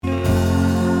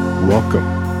Welcome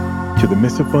to the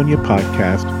Misophonia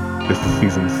Podcast. This is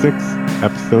Season 6,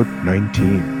 Episode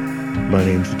 19. My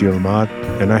name's Adil Ahmad,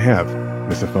 and I have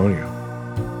misophonia.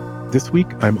 This week,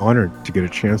 I'm honored to get a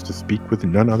chance to speak with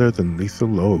none other than Lisa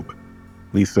Loeb.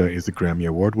 Lisa is a Grammy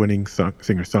Award-winning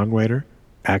singer-songwriter,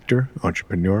 actor,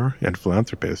 entrepreneur, and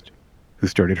philanthropist who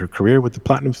started her career with the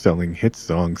platinum-selling hit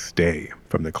song Stay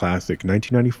from the classic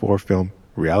 1994 film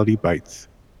Reality Bites.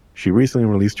 She recently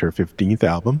released her 15th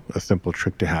album, A Simple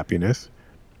Trick to Happiness,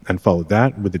 and followed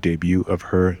that with the debut of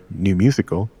her new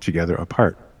musical, Together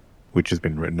Apart, which has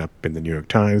been written up in the New York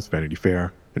Times, Vanity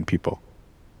Fair, and People.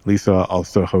 Lisa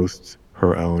also hosts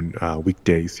her own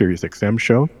weekday SiriusXM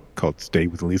show called Stay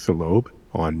with Lisa Loeb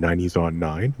on 90s on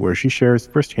 9, where she shares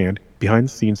firsthand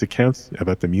behind-the-scenes accounts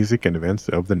about the music and events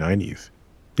of the 90s.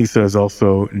 Lisa is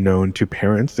also known to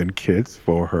parents and kids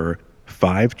for her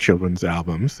 5 children's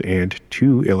albums and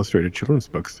 2 illustrated children's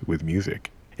books with music.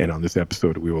 And on this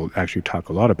episode, we will actually talk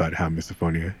a lot about how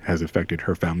misophonia has affected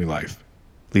her family life.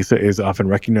 Lisa is often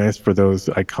recognized for those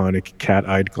iconic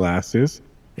cat-eyed glasses,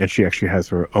 and she actually has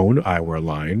her own eyewear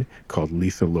line called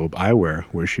Lisa Loeb Eyewear,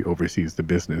 where she oversees the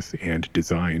business and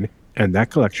design. And that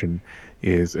collection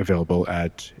is available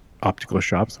at optical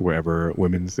shops wherever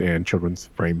women's and children's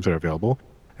frames are available,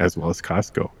 as well as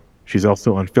Costco. She's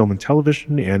also on film and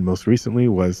television, and most recently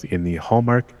was in the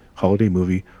Hallmark holiday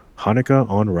movie Hanukkah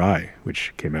on Rye,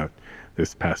 which came out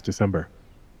this past December.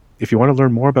 If you want to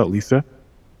learn more about Lisa,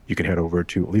 you can head over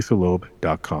to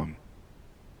lisaloeb.com.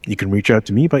 You can reach out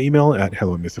to me by email at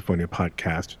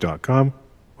hellomisophoniapodcast.com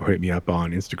or hit me up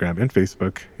on Instagram and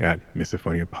Facebook at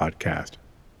misophoniapodcast.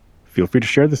 Feel free to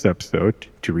share this episode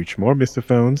to reach more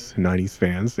misophones, 90s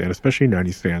fans, and especially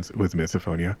 90s fans with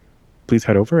misophonia. Please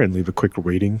head over and leave a quick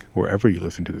rating wherever you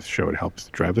listen to this show. It helps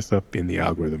drive us up in the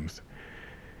algorithms.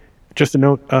 Just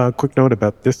a quick note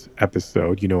about this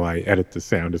episode. I edit the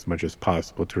sound as much as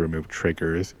possible to remove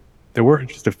triggers. There were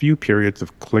just a few periods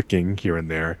of clicking here and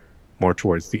there, more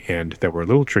towards the end, that were a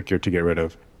little trickier to get rid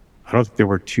of. I don't think they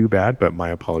were too bad, but my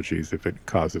apologies if it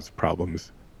causes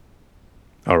problems.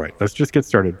 All right, let's just get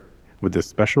started with this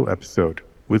special episode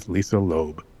with Lisa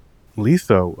Loeb.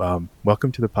 Lisa,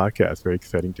 welcome to the podcast. Very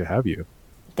exciting to have you.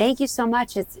 Thank you so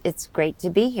much. It's great to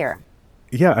be here.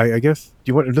 Yeah, I guess, do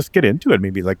you want to just get into it?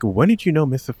 Maybe when did you know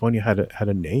misophonia had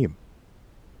a name?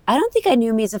 I don't think I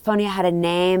knew misophonia had a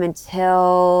name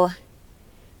until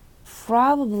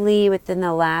probably within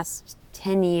the last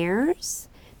 10 years,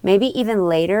 maybe even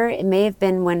later. It may have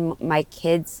been when my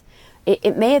kids,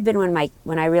 it may have been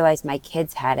when I realized my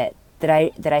kids had it, that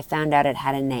I found out it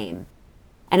had a name.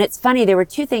 And it's funny, there were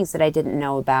 2 things that I didn't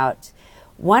know about.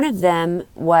 One of them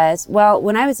was,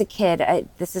 when I was a kid,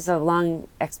 this is a long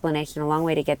explanation, a long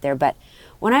way to get there, but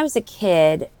when I was a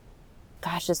kid,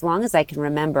 gosh, as long as I can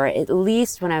remember, at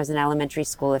least when I was in elementary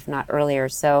school, if not earlier,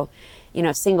 so,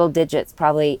 single digits,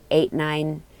 probably 8,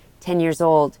 9, 10 years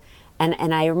old.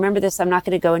 And I remember this, I'm not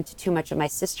going to go into too much of my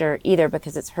sister either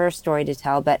because it's her story to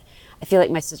tell, but I feel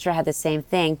like my sister had the same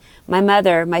thing. My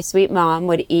mother, my sweet mom,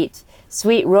 would eat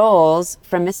sweet rolls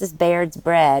from Mrs. Baird's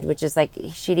bread, which is like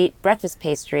she'd eat breakfast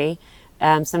pastry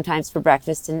sometimes for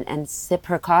breakfast and sip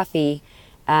her coffee.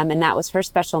 And that was her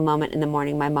special moment in the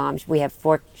morning. My mom, she had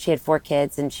 4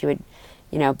 kids, and she would,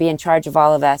 be in charge of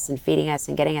all of us and feeding us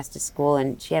and getting us to school.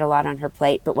 And she had a lot on her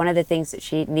plate. But one of the things that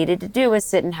she needed to do was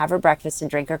sit and have her breakfast and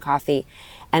drink her coffee.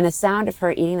 And the sound of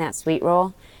her eating that sweet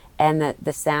roll and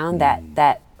the sound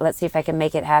that let's see if I can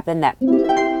make it happen, that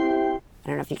I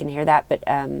don't know if you can hear that, but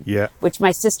yeah. Which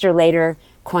my sister later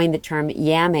coined the term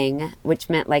yamming, which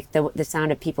meant like the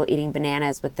sound of people eating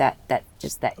bananas with that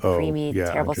creamy,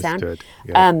 terrible sound.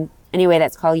 Yeah. Anyway,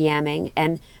 that's called yamming.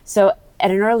 And so at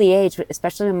an early age,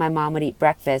 especially when my mom would eat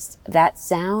breakfast, that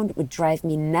sound would drive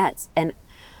me nuts. And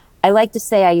I like to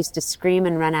say I used to scream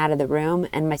and run out of the room,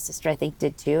 and my sister, I think,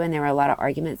 did too. And there were a lot of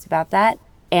arguments about that.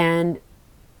 And,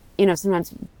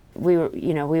 sometimes we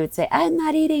would say, I'm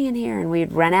not eating in here, and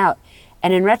we'd run out.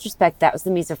 And in retrospect, that was the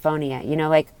misophonia.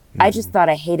 I just thought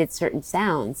I hated certain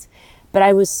sounds, but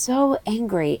I was so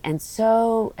angry and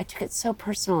I took it so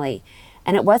personally.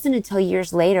 And it wasn't until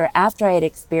years later, after I had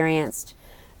experienced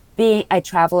I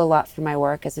travel a lot for my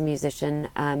work as a musician,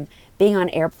 being on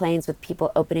airplanes with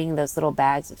people opening those little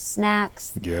bags of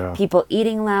snacks, people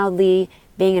eating loudly,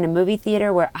 being in a movie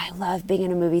theater where I love being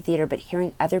in a movie theater, but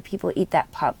hearing other people eat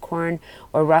that popcorn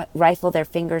or rifle their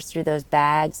fingers through those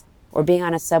bags, or being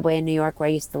on a subway in New York where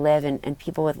I used to live, and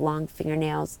people with long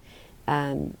fingernails,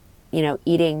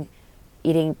 eating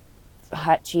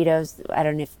hot Cheetos. I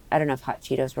don't know if hot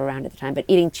Cheetos were around at the time, but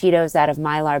eating Cheetos out of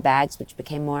Mylar bags, which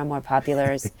became more and more popular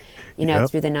as,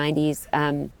 through the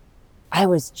 90s. I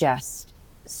was just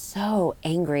so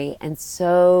angry and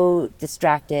so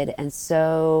distracted and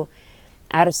so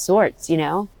out of sorts, you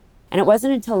know? And it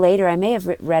wasn't until later, I may have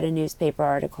read a newspaper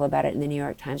article about it in the New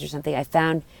York Times or something, I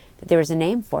found that there was a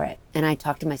name for it. And I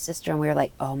talked to my sister and we were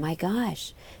like, oh my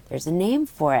gosh, there's a name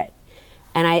for it.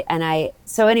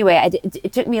 So anyway,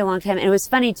 it took me a long time. And it was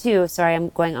funny too. Sorry, I'm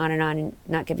going on and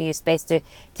not giving you space to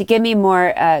give me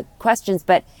more questions.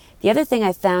 But the other thing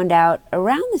I found out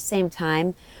around the same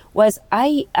time was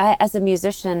I as a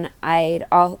musician, I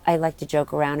like to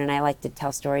joke around and I like to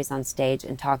tell stories on stage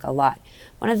and talk a lot.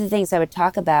 One of the things I would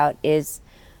talk about is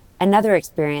another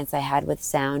experience I had with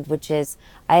sound, which is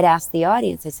I'd ask the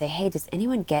audience, I'd say, hey, does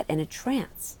anyone get in a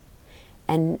trance?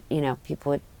 And, you know,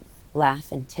 people would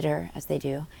laugh and titter as they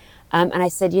do. And I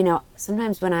said, you know,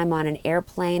 sometimes when I'm on an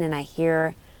airplane and I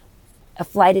hear a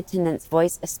flight attendant's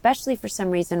voice, especially for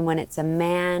some reason when it's a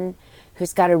man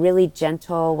who's got a really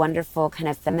gentle, wonderful kind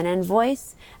of feminine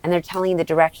voice, and they're telling you the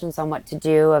directions on what to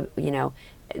do, you know,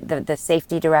 the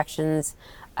safety directions.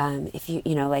 If you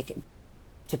know, like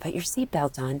to put your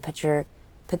seatbelt on,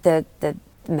 put the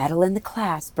metal in the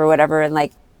clasp or whatever, and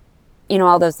like, you know,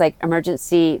 all those like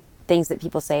emergency things that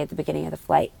people say at the beginning of the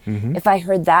flight. Mm-hmm. If I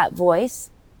heard that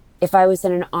voice, if I was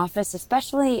in an office,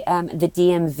 especially the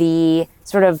DMV,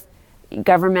 sort of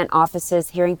government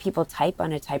offices, hearing people type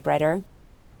on a typewriter,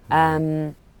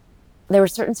 there were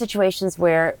certain situations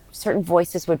where certain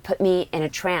voices would put me in a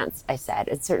trance, I said,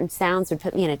 and certain sounds would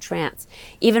put me in a trance.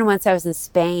 Even once I was in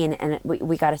Spain and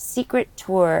we got a secret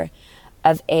tour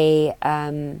of a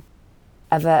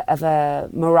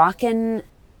Moroccan,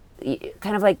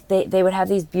 kind of like they would have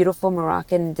these beautiful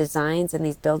Moroccan designs in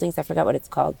these buildings. I forgot what it's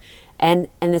called. And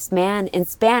this man in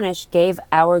Spanish gave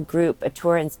our group a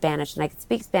tour in Spanish, and I could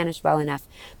speak Spanish well enough,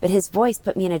 but his voice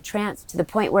put me in a trance to the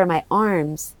point where my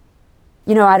arms,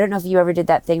 you know, I don't know if you ever did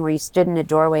that thing where you stood in a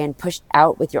doorway and pushed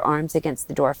out with your arms against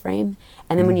the door frame.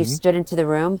 And then when you stood into the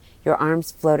room, your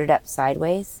arms floated up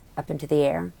sideways, up into the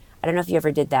air. I don't know if you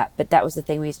ever did that, but that was the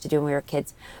thing we used to do when we were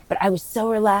kids. But I was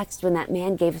so relaxed when that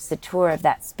man gave us a tour of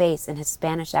that space in his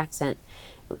Spanish accent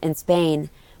in Spain.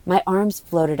 My arms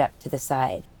floated up to the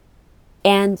side.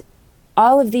 And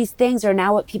all of these things are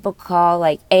now what people call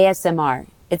like ASMR.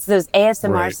 It's those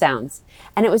ASMR sounds.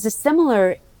 And it was a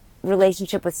similar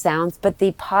relationship with sounds, but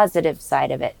the positive side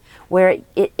of it, where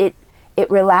it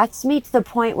relaxed me to the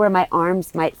point where my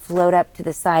arms might float up to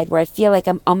the side, where I feel like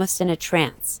I'm almost in a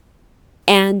trance.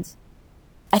 And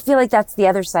I feel like that's the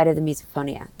other side of the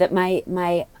misophonia, that my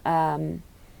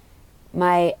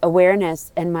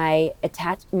awareness and my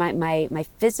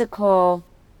physical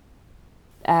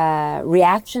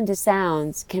reaction to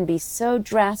sounds can be so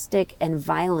drastic and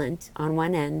violent on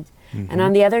one end, and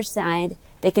on the other side,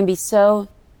 I could be so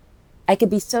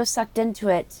sucked into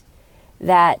it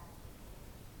that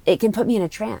it can put me in a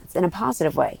trance in a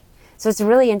positive way. So it's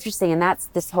really interesting, and that's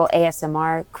this whole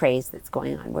ASMR craze that's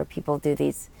going on, where people do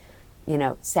these, you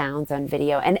know, sounds on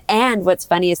video. And what's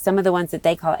funny is some of the ones that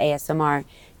they call ASMR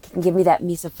can give me that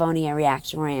misophonia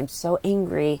reaction where I am so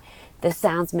angry, the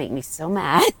sounds make me so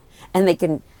mad, and they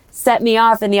can set me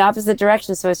off in the opposite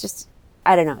direction. So it's just,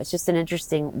 I don't know, it's just an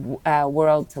interesting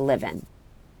world to live in.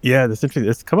 Yeah, that's interesting.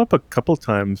 It's come up a couple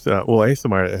times.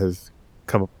 ASMR has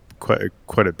come up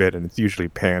quite a bit, and it's usually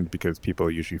panned because people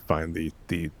usually find the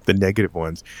negative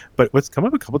ones. But what's come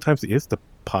up a couple times is the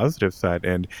positive side,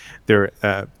 and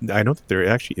I know that there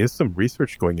actually is some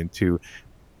research going into,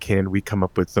 can we come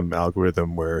up with some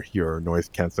algorithm where your noise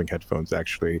canceling headphones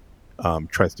actually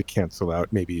tries to cancel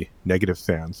out maybe negative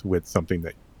sounds with something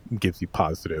that gives you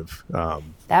positive.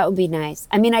 That would be nice.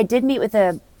 I mean, I did meet with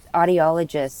a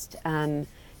audiologist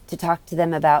to talk to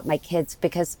them about my kids,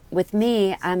 because with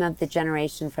me, I'm of the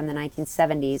generation from the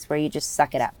 1970s where you just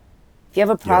suck it up. If you have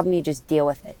a problem, you just deal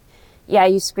with it. Yeah,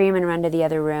 you scream and run to the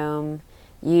other room.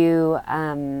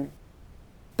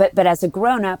 But as a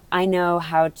grown-up, I know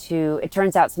how to, it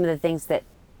turns out some of the things that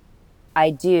I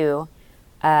do,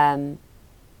 okay,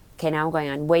 now I'm going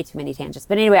on way too many tangents.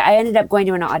 But anyway, I ended up going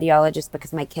to an audiologist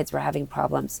because my kids were having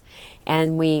problems.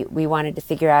 And we wanted to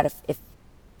figure out if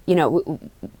you know,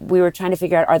 we were trying to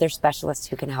figure out, are there specialists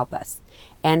who can help us?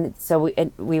 And so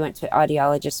we went to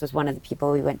audiologist, was one of the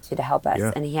people we went to help us.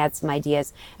 Yeah. And he had some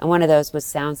ideas. And one of those was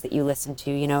sounds that you listen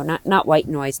to, you know, not white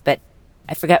noise, but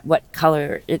I forget what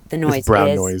color the noise is.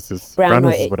 Brown noise. Brown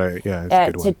noise is what it's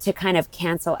a good one. To kind of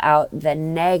cancel out the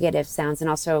negative sounds, and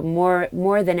also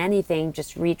more than anything,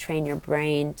 just retrain your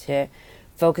brain to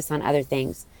focus on other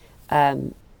things.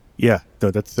 Yeah,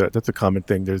 no, that's a common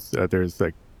thing. There's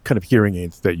like kind of hearing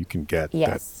aids that you can get,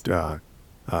 yes, that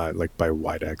like by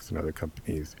Widex and other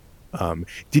companies.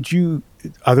 Did you,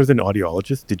 other than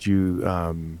audiologists, did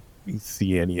you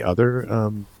see any other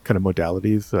kind of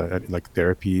modalities, like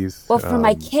therapies? Well, for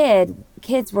my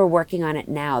kids were working on it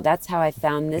now. That's how I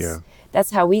found this. Yeah.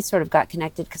 That's how we sort of got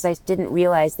connected, because I didn't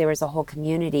realize there was a whole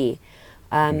community.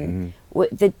 Mm-hmm.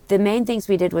 The main things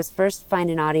we did was first find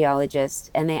an audiologist,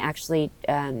 and they actually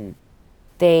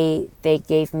they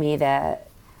gave me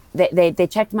they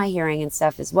checked my hearing and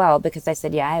stuff as well, because I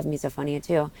said, yeah, I have misophonia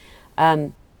too.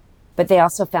 But they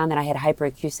also found that I had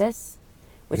hyperacusis,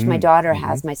 which my daughter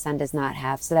has, my son does not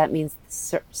have. So that means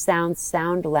sounds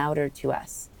sound louder to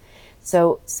us.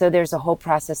 So there's a whole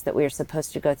process that we are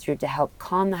supposed to go through to help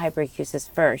calm the hyperacusis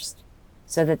first,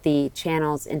 so that the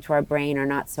channels into our brain are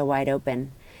not so wide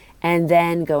open, and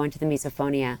then go into the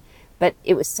misophonia. But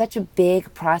it was such a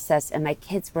big process, and my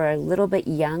kids were a little bit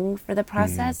young for the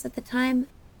process at the time.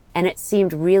 And it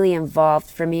seemed really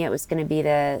involved. For me, it was going to be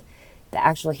the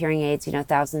actual hearing aids,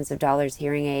 thousands of dollars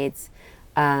hearing aids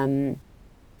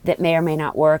that may or may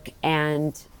not work.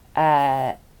 And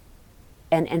for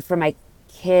my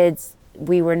kids,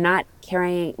 we were not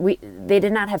carrying, they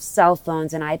did not have cell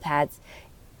phones and iPads.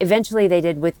 Eventually they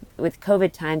did with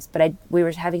COVID times, but we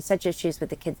were having such issues with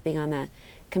the kids being on the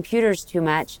computers too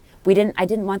much. I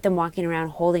didn't want them walking around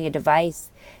holding a device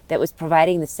that was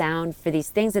providing the sound for these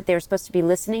things that they were supposed to be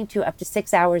listening to up to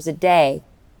 6 hours a day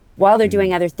while they're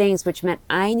doing other things, which meant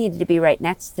I needed to be right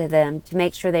next to them to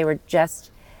make sure they were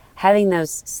just having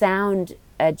those sound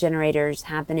generators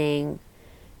happening,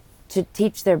 to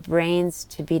teach their brains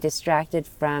to be distracted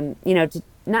from, to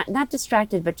not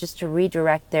distracted, but just to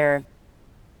redirect their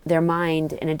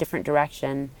mind in a different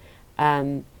direction.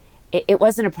 It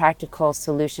wasn't a practical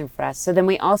solution for us. So then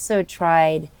we also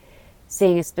tried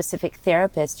seeing a specific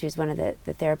therapist, who's one of the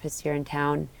therapists here in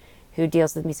town who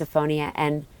deals with misophonia.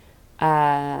 And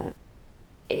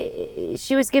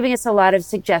she was giving us a lot of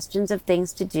suggestions of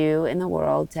things to do in the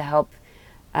world to help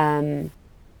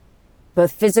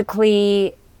both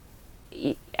physically,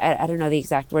 I don't know the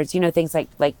exact words, things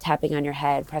like tapping on your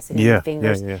head, pressing on your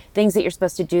fingers, things that you're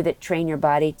supposed to do that train your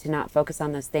body to not focus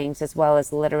on those things, as well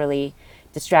as literally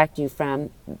distract you from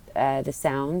the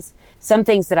sounds. Some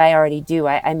things that I already do,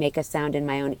 I make a sound in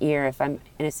my own ear if I'm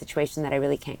in a situation that I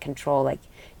really can't control. Like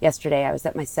yesterday, I was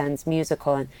at my son's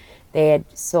musical, and they had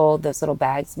sold those little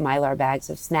bags, Mylar bags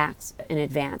of snacks in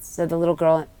advance. So the little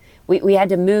girl, we had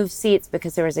to move seats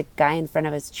because there was a guy in front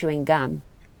of us chewing gum.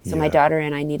 So my daughter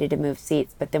and I needed to move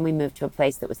seats, but then we moved to a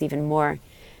place that was even more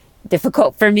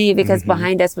difficult for me, because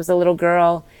behind us was a little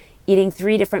girl eating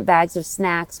 3 different bags of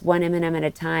snacks, one M&M at a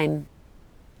time.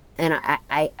 And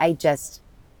I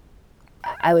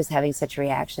was having such a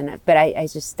reaction, but I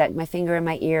just stuck my finger in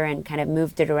my ear and kind of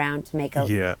moved it around to make a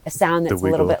sound that's a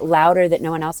little bit louder that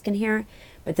no one else can hear.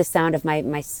 But the sound of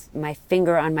my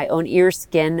finger on my own ear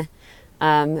skin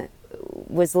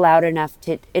was loud enough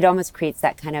it almost creates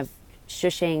that kind of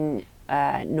shushing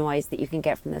noise that you can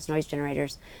get from those noise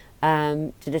generators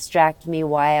to distract me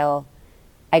while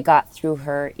I got through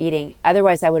her eating.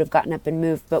 Otherwise, I would have gotten up and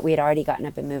moved, but we had already gotten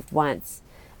up and moved once.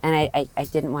 And I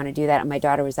didn't want to do that. And my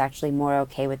daughter was actually more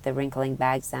okay with the wrinkling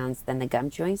bag sounds than the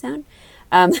gum chewing sound.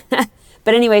 But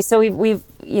anyway, so we're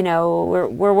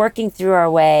working through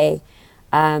our way.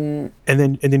 And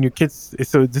then your kids.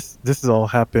 So this has all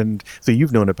happened. So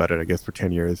you've known about it, I guess, for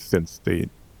 10 years since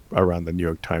around the New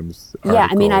York Times article. Yeah,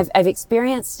 I mean, I've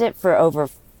experienced it for over,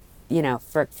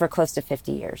 for close to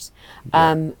 50 years.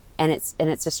 And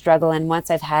it's a struggle. And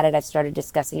once I've had it, I've started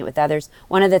discussing it with others.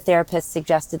 One of the therapists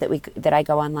suggested that I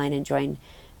go online and join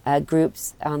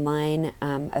groups online,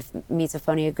 of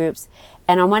misophonia groups.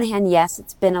 And on one hand, yes,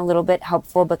 it's been a little bit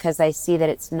helpful, because I see that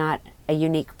it's not a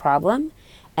unique problem,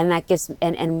 and that gives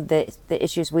and the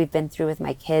issues we've been through with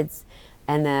my kids,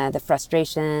 and the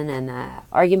frustration and the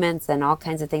arguments and all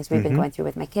kinds of things we've been going through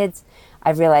with my kids.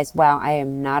 I've realized, wow, I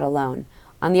am not alone.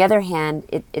 On the other hand,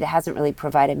 it hasn't really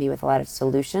provided me with a lot of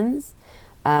solutions.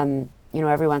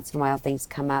 Every once in a while things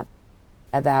come up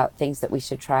about things that we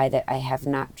should try that I have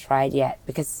not tried yet,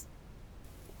 because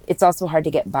it's also hard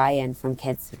to get buy-in from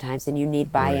kids sometimes, and you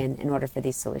need buy-in in order for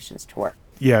these solutions to work.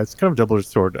 Yeah, it's kind of a double-edged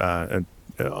sword. And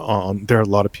there are a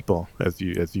lot of people, as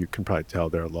you can probably tell,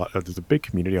 there's a big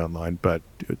community online, but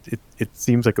it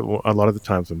seems like a lot of the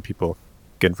times when people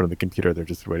get in front of the computer, they're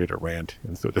just ready to rant,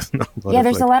 and so there's not a lot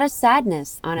there's a lot of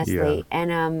sadness, honestly.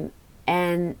 And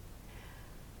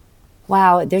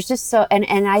wow, there's just so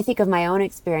and I think of my own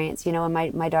experience, when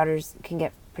my daughters can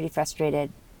get pretty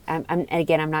frustrated. And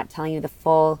again, I'm not telling you the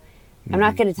full I'm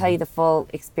not going to tell you the full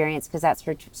experience, because that's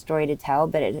her story to tell,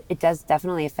 but it does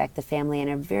definitely affect the family in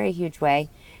a very huge way.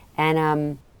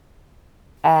 And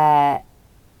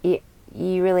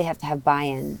you really have to have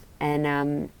buy-in.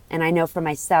 And And I know for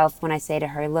myself, when I say to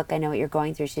her, look, I know what you're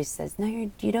going through, she says, no,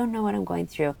 you don't know what I'm going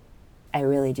through. I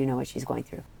really do know what she's going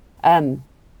through.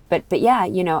 But yeah,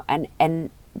 and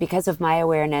because of my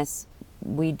awareness,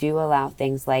 we do allow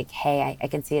things like, hey, I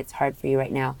can see it's hard for you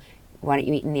right now. Why don't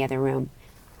you eat in the other room?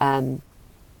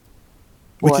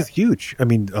 Which is huge. I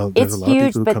mean, there's a It's lot of huge,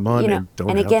 people who but come on and don't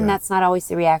and have again, that. that's not always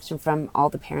the reaction from all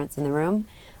the parents in the room.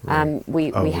 Right.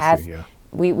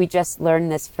 We just learned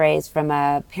this phrase from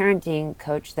a parenting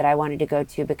coach that I wanted to go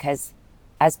to, because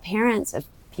as parents of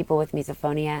people with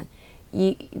misophonia,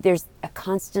 there's a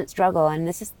constant struggle, and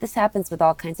this happens with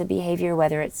all kinds of behavior,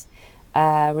 whether it's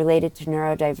related to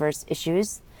neurodiverse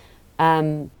issues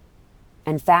and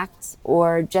facts,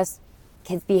 or just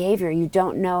kids' behavior. You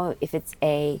don't know if it's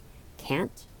a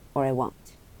can't or a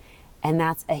won't. And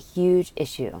that's a huge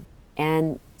issue.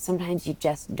 And sometimes you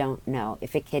just don't know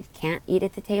if a kid can't eat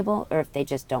at the table or if they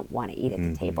just don't want to eat at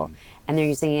the table. And they're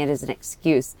using it as an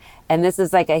excuse. And this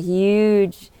is like a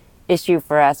huge issue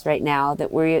for us right now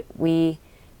that we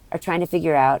are trying to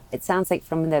figure out. It sounds like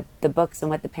from the books and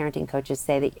what the parenting coaches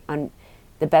say that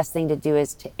the best thing to do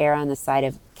is to err on the side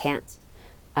of can't,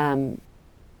 and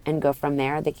go from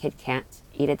there. The kid can't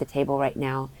eat at the table right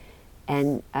now.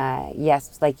 And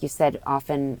yes, like you said,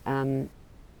 often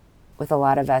with a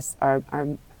lot of us, our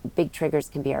big triggers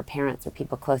can be our parents or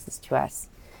people closest to us.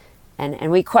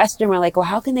 And we question, we're like, well,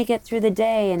 how can they get through the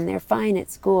day and they're fine at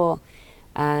school?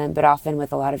 But often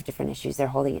with a lot of different issues, they're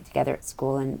holding it together at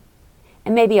school, and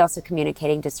maybe also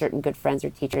communicating to certain good friends or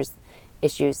teachers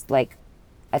issues. Like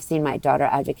I've seen my daughter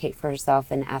advocate for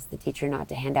herself and ask the teacher not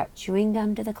to hand out chewing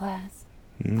gum to the class.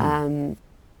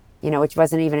 Which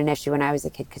wasn't even an issue when I was a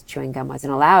kid because chewing gum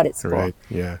wasn't allowed at school. Right,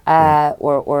 yeah.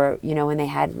 Or when they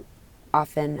had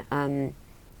often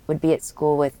would be at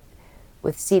school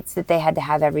with seats that they had to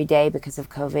have every day because of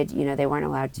COVID. They weren't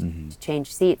allowed to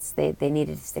change seats. They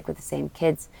needed to stick with the same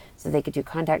kids so they could do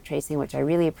contact tracing, which I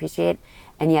really appreciate.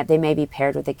 And yet they may be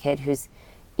paired with a kid whose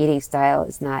eating style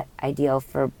is not ideal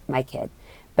for my kid.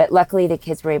 But luckily the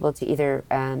kids were able to either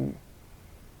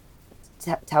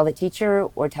tell the teacher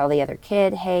or tell the other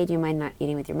kid, hey, do you mind not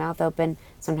eating with your mouth open?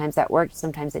 Sometimes that worked,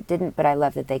 sometimes it didn't, but I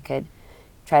love that they could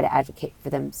try to advocate for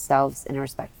themselves in a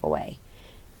respectful way.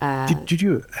 Have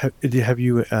you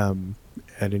at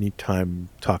any time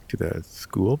talked to the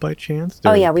school by chance?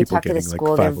 Oh yeah, we talked to the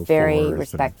school. They're very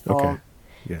respectful. Okay.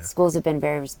 Yeah. Schools have been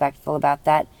very respectful about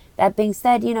that. That being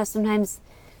said, sometimes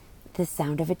the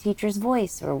sound of a teacher's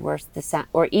voice, or worse,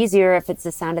 or easier if it's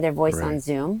the sound of their voice on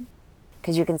Zoom,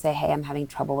 because you can say, hey, I'm having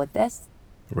trouble with this.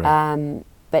 Right.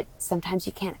 But sometimes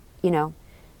you can't,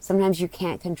 sometimes you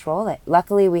can't control it.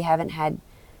 Luckily, we haven't had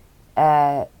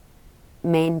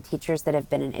main teachers that have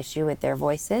been an issue with their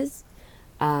voices.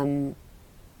 But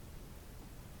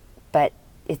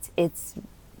it's a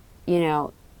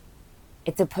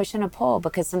push and a pull,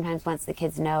 because sometimes once the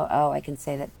kids know, oh, I can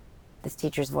say that this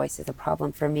teacher's voice is a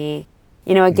problem for me.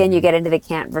 Again, you get into the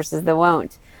can't versus the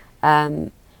won't.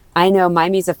 I know my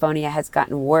misophonia has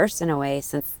gotten worse in a way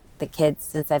since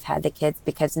I've had the kids,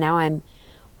 because now I'm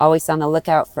always on the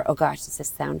lookout for, oh gosh, is this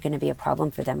sound going to be a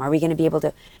problem for them? Are we going to be able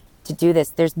to do this?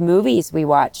 There's movies we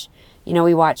watch.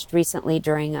 We watched recently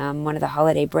during one of the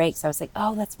holiday breaks. I was like,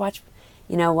 oh, let's watch,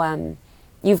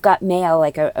 You've Got Mail,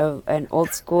 like an old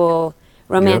school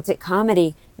romantic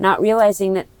comedy, not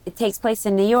realizing that it takes place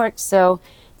in New York. So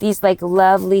these like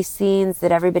lovely scenes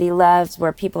that everybody loves,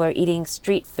 where people are eating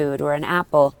street food or an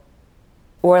apple,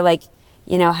 or like,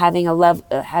 having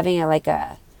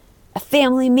a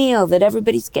family meal that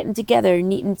everybody's getting together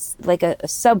and eating like a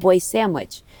Subway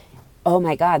sandwich. Oh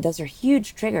my God, those are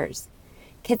huge triggers.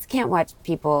 Kids can't watch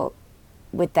people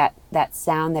with that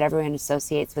sound that everyone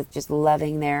associates with just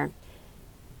loving their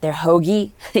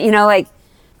hoagie. Like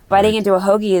biting into a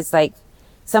hoagie is like,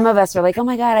 some of us are like, oh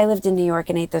my God, I lived in New York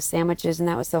and ate those sandwiches and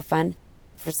that was so fun.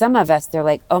 For some of us, they're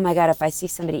like, oh my God, if I see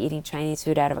somebody eating Chinese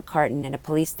food out of a carton in a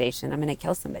police station, I'm going to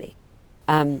kill somebody.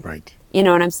 Right. And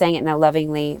I'm saying it in a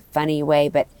lovingly, funny way,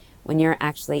 but when you're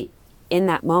actually in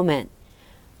that moment,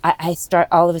 I start,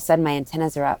 all of a sudden my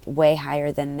antennas are up way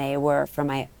higher than they were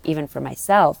even for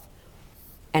myself.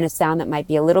 And a sound that might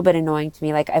be a little bit annoying to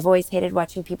me, like I've always hated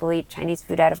watching people eat Chinese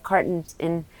food out of cartons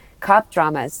in cop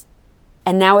dramas.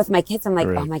 And now with my kids, I'm like,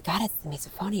 oh my God, it's the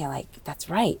misophonia. Like, that's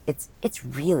right. It's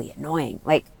really annoying.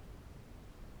 Like,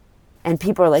 and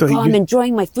people are like, I'm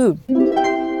enjoying my food.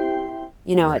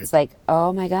 It's like,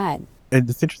 oh my God. And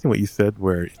it's interesting what you said,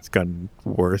 where it's gotten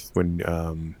worse when,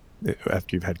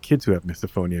 after you've had kids who have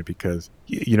misophonia, because,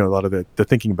 a lot of the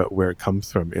thinking about where it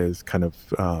comes from is kind of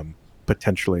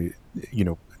potentially,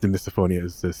 the misophonia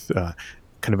is this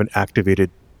kind of an activated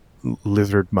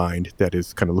lizard mind that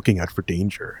is kind of looking out for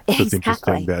danger. So it's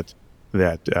interesting Exactly.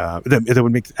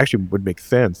 that would make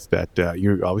sense that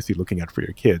you're obviously looking out for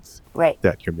your kids, Right.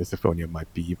 that your misophonia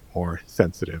might be more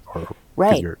sensitive, or because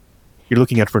Right. you're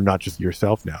looking out for not just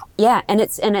yourself now. Yeah, and it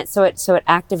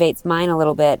activates mine a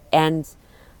little bit, and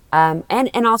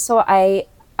also I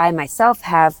myself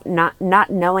have not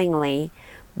knowingly,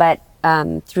 but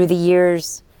through the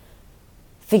years,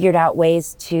 figured out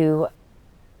ways to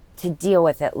deal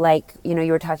with it. Like, you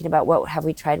were talking about what have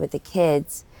we tried with the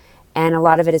kids, and a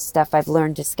lot of it is stuff I've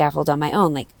learned to scaffold on my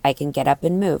own. Like, I can get up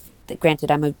and move.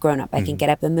 Granted, I'm a grown up. I can Mm-hmm. get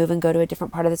up and move and go to a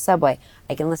different part of the subway.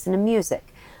 I can listen to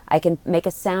music. I can make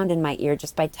a sound in my ear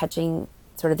just by touching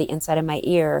sort of the inside of my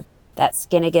ear, that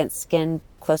skin against skin,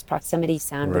 close proximity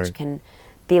sound, which Right. can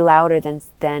be louder than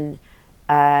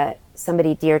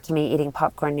somebody dear to me eating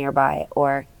popcorn nearby.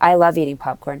 Or I love eating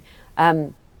popcorn,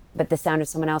 but the sound of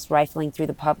someone else rifling through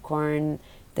the popcorn,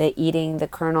 the eating, the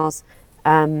kernels.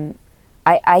 I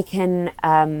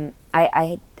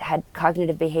had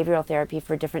cognitive behavioral therapy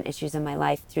for different issues in my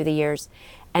life through the years.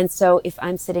 And so if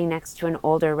I'm sitting next to an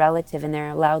older relative and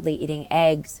they're loudly eating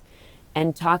eggs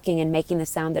and talking and making the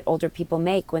sound that older people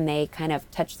make when they kind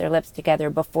of touch their lips together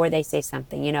before they say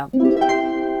something,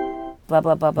 blah,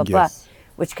 blah, blah, blah, blah, Yes.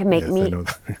 which can make Yes, I me know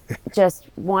that. just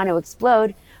want to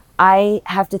explode, I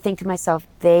have to think to myself,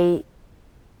 that's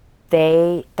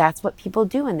what people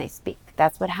do when they speak.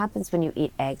 That's what happens when you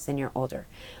eat eggs and you're older.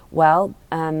 Well,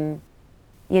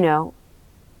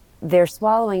 they're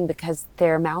swallowing because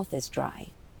their mouth is dry.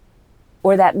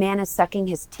 Or that man is sucking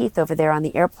his teeth over there on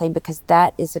the airplane because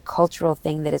that is a cultural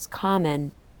thing that is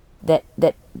common that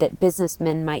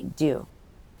businessmen might do.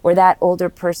 Or that older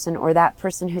person or that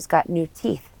person who's got new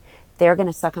teeth, they're going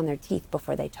to suck on their teeth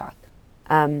before they talk.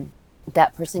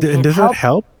 That person And can't does that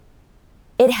help?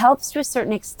 It helps to a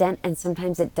certain extent, and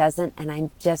sometimes it doesn't. And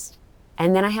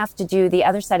then I have to do the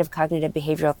other side of cognitive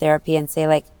behavioral therapy and say,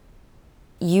 like,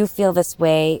 you feel this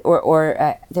way,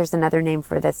 or there's another name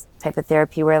for this type of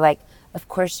therapy where, like, of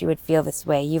course you would feel this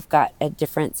way. You've got a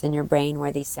difference in your brain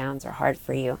where these sounds are hard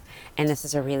for you, and this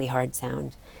is a really hard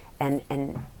sound, and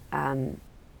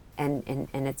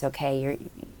it's okay.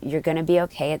 You're going to be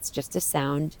okay. It's just a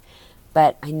sound.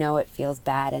 But I know it feels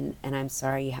bad, and I'm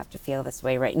sorry you have to feel this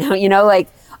way right now. Like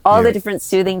all the different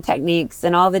soothing techniques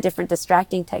and all the different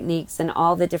distracting techniques and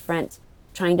all the different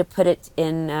trying to put it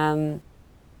in,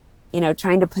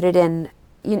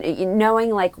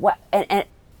 knowing like what, and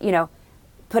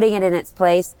putting it in its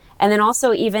place. And then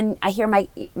also even I hear my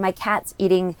cats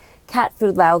eating cat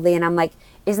food loudly, and I'm like,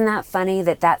 isn't that funny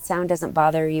that sound doesn't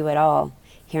bother you at all?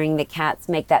 Hearing the cats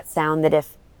make that sound that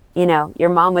if, your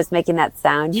mom was making that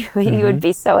sound, you would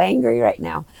be so angry right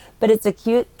now. But it's a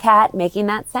cute cat making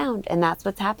that sound, and that's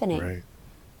what's happening. Right.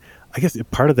 I guess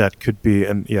part of that could be,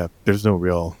 and there's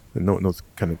no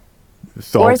kind of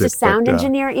solved Or as a it, sound but,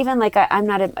 engineer, even like I'm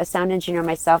not a sound engineer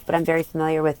myself, but I'm very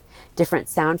familiar with different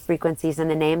sound frequencies and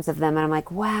the names of them. And I'm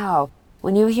like, wow,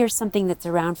 when you hear something that's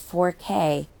around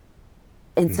 4K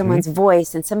in someone's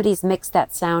voice and somebody's mixed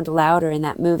that sound louder in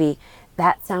that movie,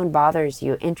 that sound bothers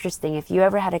you. Interesting. If you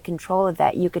ever had a control of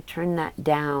that, you could turn that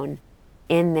down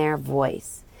in their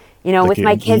voice. like With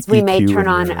my kids, we may EQ turn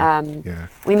in on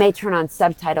we may turn on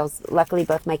subtitles. Luckily,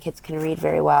 both my kids can read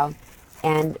very well,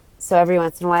 and so every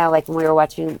once in a while, like when we were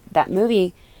watching that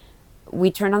movie,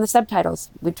 we turn on the subtitles.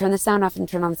 We turn the sound off and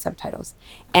turn on the subtitles.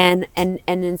 And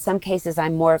in some cases,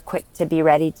 I'm more quick to be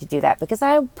ready to do that because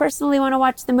I personally want to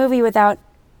watch the movie without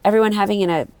everyone having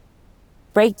a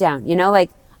breakdown.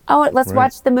 Like, oh, let's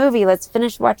watch the movie. Let's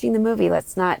finish watching the movie.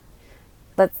 Let's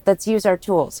use our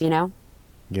tools. Yeah.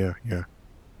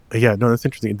 No, that's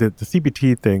interesting. The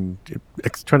CBT thing,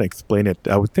 trying to explain it,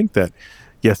 I would think that,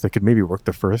 yes, that could maybe work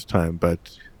the first time,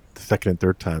 but the second and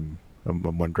third time,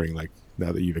 I'm wondering, like,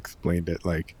 now that you've explained it,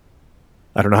 like,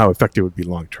 I don't know how effective it would be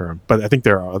long term. But I think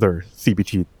there are other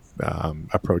CBT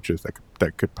approaches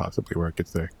that could possibly work.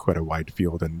 It's quite a wide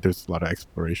field, and there's a lot of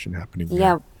exploration happening there.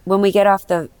 Yeah. When we get off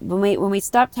when we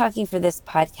stop talking for this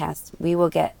podcast,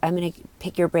 I'm going to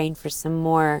pick your brain for some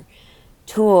more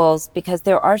tools because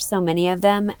there are so many of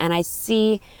them. And I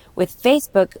see with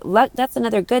Facebook, that's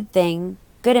another good thing,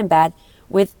 good and bad,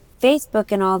 with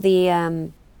Facebook and all the,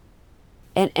 and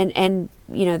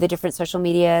the different social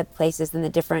media places and the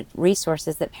different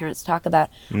resources that parents talk about.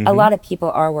 A lot of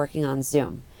people are working on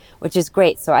Zoom, which is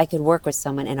great. So I could work with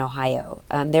someone in Ohio.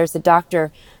 There's a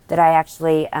doctor that I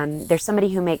actually, there's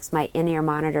somebody who makes my in-ear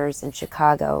monitors in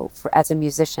Chicago as a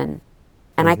musician.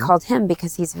 And I called him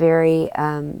because he's very,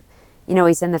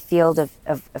 he's in the field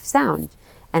of sound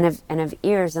and of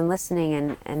ears and listening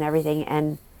and everything.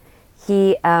 And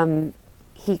he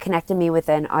he connected me with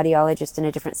an audiologist in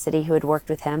a different city who had worked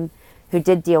with him, who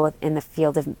did deal with in the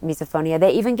field of misophonia.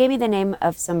 They even gave me the name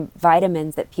of some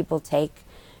vitamins that people take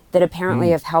that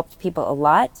apparently have helped people a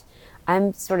lot.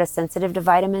 I'm sort of sensitive to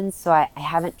vitamins, so I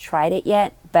haven't tried it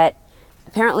yet, but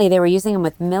apparently they were using them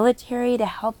with military to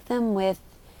help them with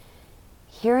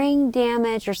hearing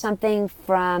damage or something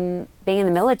from being in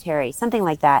the military, something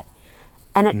like that.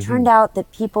 And it turned out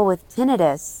that people with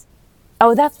tinnitus,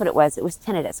 oh, that's what it was. It was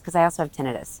tinnitus, because I also have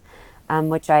tinnitus,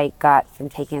 which I got from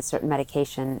taking a certain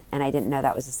medication, and I didn't know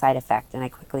that was a side effect. And I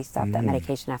quickly stopped that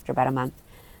medication after about a month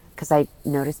because I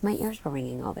noticed my ears were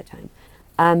ringing all the time.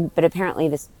 But apparently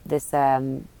this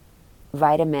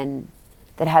vitamin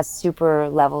that has super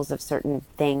levels of certain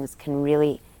things can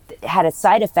really, had a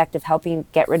side effect of helping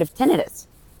get rid of tinnitus,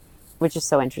 which is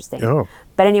so interesting. Oh.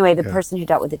 But anyway, the person who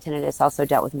dealt with the tinnitus also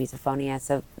dealt with misophonia.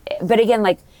 So, but again,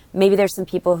 like maybe there's some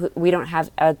people who, we don't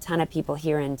have a ton of people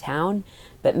here in town,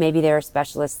 but maybe there are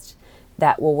specialists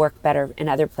that will work better in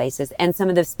other places. And some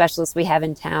of the specialists we have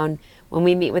in town, when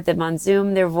we meet with them on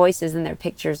Zoom, their voices and their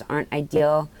pictures aren't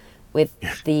ideal with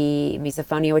the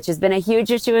misophonia, which has been a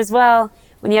huge issue as well.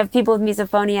 When you have people with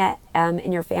misophonia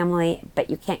in your family, but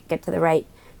you can't get to the right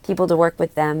people to work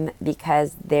with them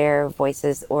because their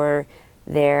voices or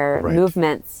their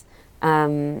movements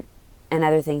and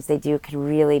other things they do can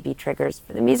really be triggers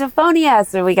for the misophonia.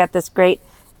 So we got this great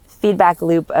feedback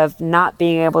loop of not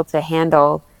being able to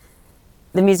handle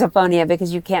the misophonia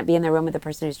because you can't be in the room with the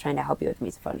person who's trying to help you with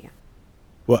misophonia.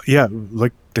 Well, yeah,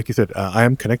 like you said, I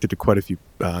am connected to quite a few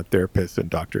therapists and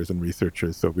doctors and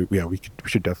researchers. So we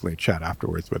should definitely chat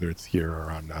afterwards, whether it's here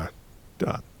or on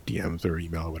DMs or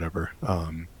email or whatever.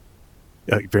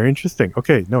 Very interesting.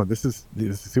 Okay, no, this is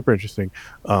super interesting.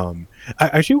 I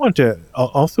actually want to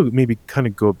also maybe kind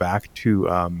of go back to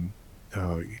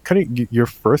kind of your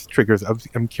first triggers.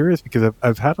 I'm curious because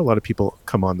I've had a lot of people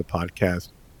come on the podcast,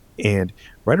 and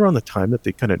right around the time that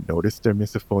they kind of noticed their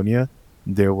misophonia,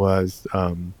 there was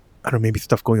I don't know, maybe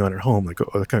stuff going on at home, like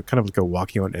kind of like a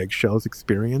walking on eggshells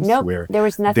experience. Nope, where there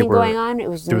was nothing going on. It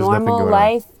was normal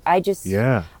life. I just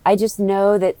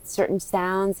know that certain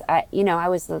sounds. I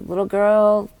was a little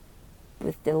girl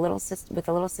with a little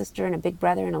sister and a big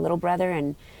brother and a little brother,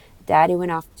 and Daddy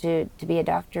went off to be a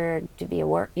doctor, to be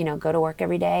go to work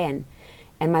every day,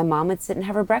 and my mom would sit and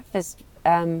have her breakfast.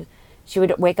 She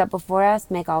would wake up before us,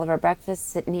 make all of our breakfast,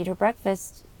 sit and eat her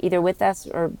breakfast, either with us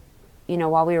or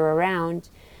while we were around.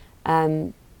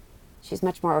 She's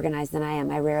much more organized than I am.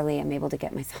 I rarely am able to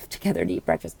get myself together to eat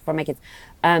breakfast before my kids.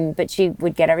 But she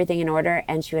would get everything in order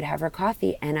and she would have her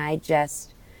coffee, and I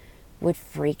just would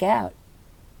freak out.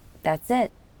 That's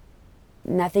it.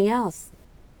 Nothing else.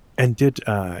 And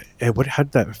how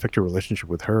did that affect your relationship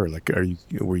with her? Like,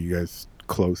 were you guys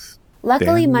close?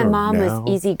 Luckily, then my or mom now?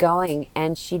 was easygoing,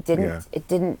 and she didn't.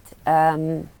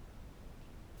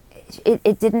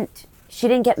 She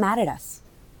didn't get mad at us.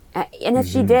 And if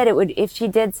she did, if she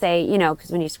did say, because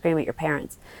when you scream at your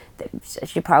parents,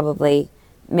 she probably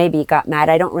maybe got mad.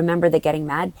 I don't remember the getting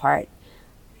mad part.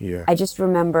 Yeah. I just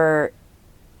remember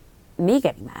me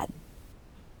getting mad.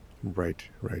 Right.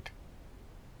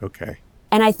 Okay.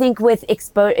 And I think with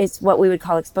it's what we would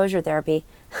call exposure therapy,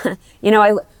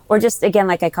 or just again,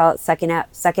 like I call it sucking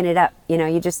it up.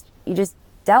 You just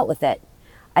dealt with it.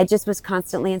 I just was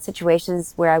constantly in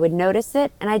situations where I would notice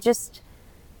it, and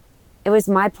it was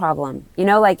my problem,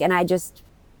 and I just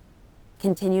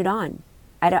continued on.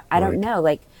 I don't know,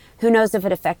 like, who knows if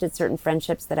it affected certain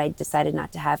friendships that I decided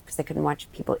not to have because I couldn't watch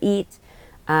people eat.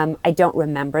 I don't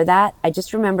remember that. I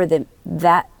just remember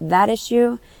that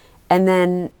issue. And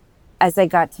then as I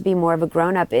got to be more of a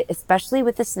grown-up, especially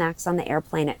with the snacks on the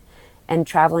airplane and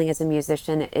traveling as a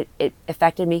musician, it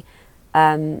affected me.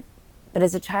 But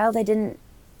as a child, I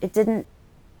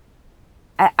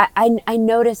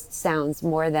noticed sounds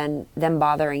more than them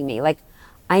bothering me. Like,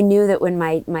 I knew that when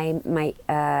my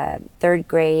third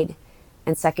grade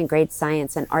and second grade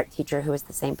science and art teacher, who was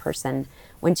the same person,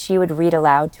 when she would read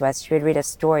aloud to us, she would read us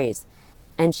stories,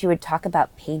 and she would talk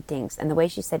about paintings, and the way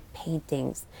she said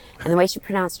paintings, and the way she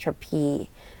pronounced her P,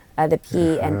 the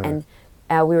P, and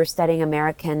we were studying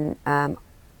American.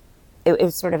 It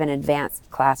was sort of an advanced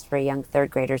class for young third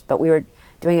graders, but we were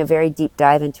doing a very deep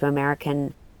dive into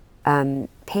American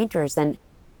painters, and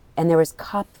there was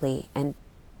Copley, and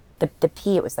the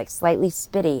P, it was like slightly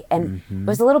spitty, and it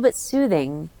was a little bit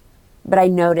soothing, but I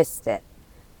noticed it.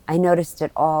 I noticed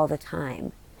it all the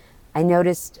time. I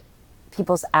noticed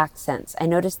people's accents. I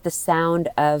noticed the sound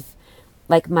of,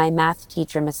 like, my math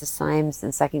teacher, Mrs. Symes,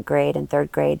 in second grade and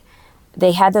third grade.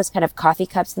 They had those kind of coffee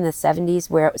cups in the 70s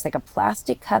where it was like a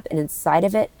plastic cup, and inside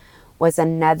of it was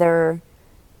another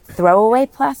throwaway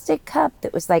plastic cup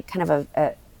that was like kind of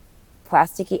a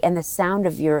plasticky, and the sound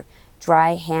of your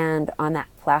dry hand on that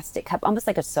plastic cup, almost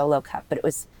like a solo cup, but it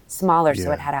was smaller,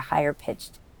 so it Yeah. had a higher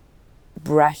pitched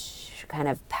brush kind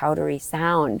of powdery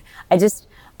sound.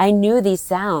 I knew these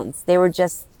sounds. They were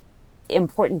just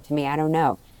important to me. I don't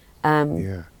know.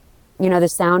 Yeah. The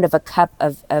sound of a cup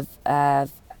of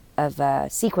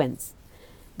sequins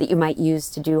that you might use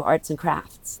to do arts and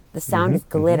crafts. The sound of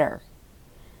glitter.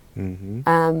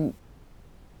 I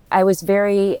was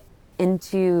very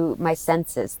into my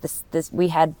senses. We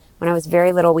had, when I was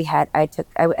very little, I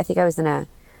think I was in a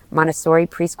Montessori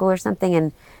preschool or something,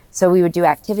 and so we would do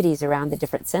activities around the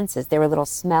different senses. There were little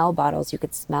smell bottles. You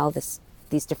could smell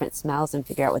these different smells and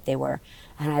figure out what they were,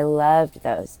 and I loved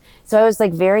those. So I was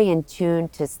like very in tune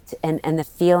and the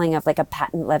feeling of like a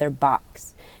patent leather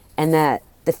box, and the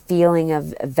feeling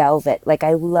of velvet. Like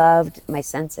I loved my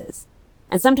senses.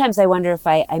 And sometimes I wonder if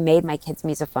I made my kids'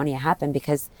 misophonia happen,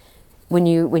 because when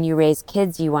you raise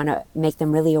kids, you want to make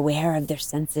them really aware of their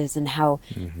senses and how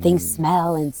things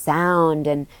smell and sound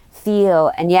and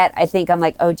feel. And yet I think I'm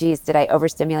like, oh geez, did I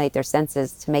overstimulate their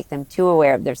senses to make them too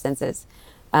aware of their senses?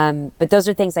 But those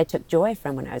are things I took joy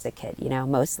from when I was a kid,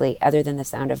 mostly, other than the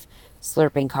sound of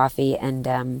slurping coffee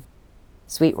and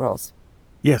sweet rolls.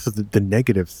 Yeah, so the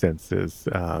negative senses,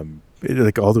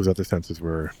 like all those other senses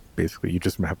were basically, you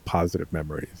just have positive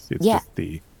memories. It's just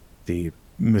the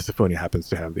misophonia happens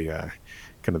to have the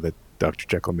kind of the Dr.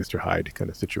 Jekyll, Mr. Hyde kind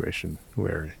of situation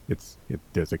where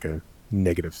there's like a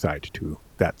negative side to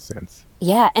that sense.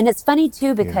 Yeah, and it's funny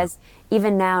too, because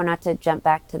even now, not to jump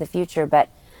back to the future, but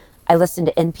I listen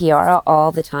to NPR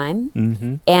all the time,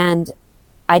 and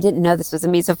I didn't know this was a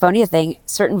misophonia thing.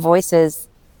 Certain voices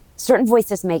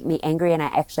make me angry, and I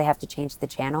actually have to change the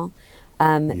channel.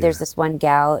 There's this one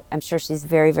gal, I'm sure she's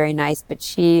very, very nice, but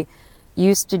she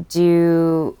used to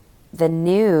do the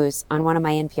news on one of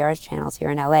my NPR channels here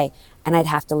in LA, and I'd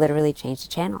have to literally change the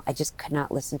channel. I just could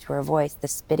not listen to her voice, the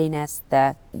spittiness,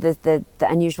 the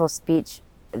unusual speech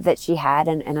that she had,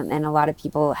 and a lot of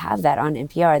people have that on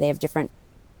NPR. They have different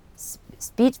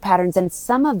speech patterns, and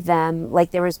some of them,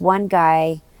 like there was one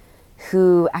guy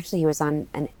who actually, he was on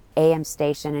an AM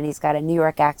station, and he's got a New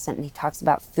York accent, and he talks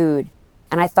about food.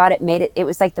 And I thought it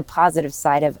was like the positive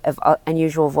side of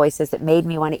unusual voices that made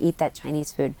me want to eat that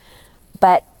Chinese food.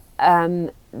 But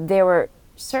there were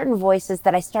certain voices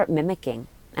that I start mimicking,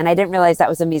 and I didn't realize that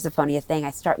was a misophonia thing.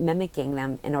 I start mimicking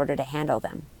them in order to handle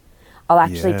them. I'll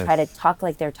actually try to talk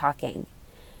like they're talking,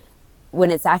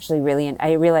 when it's actually really,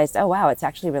 I realized, oh wow, it's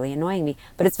actually really annoying me.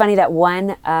 But it's funny that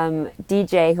one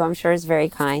DJ, who I'm sure is very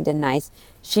kind and nice,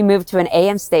 she moved to an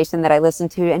AM station that I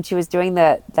listened to, and she was doing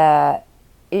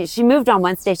she moved on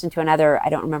one station to another, I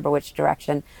don't remember which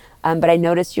direction, but I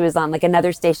noticed she was on like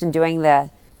another station doing the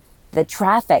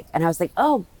traffic, and I was like,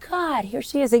 oh God, here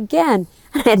she is again.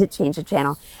 And I had to change the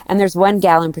channel. And there's one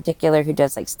gal in particular who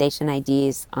does like station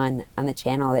IDs on the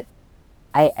channel that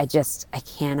I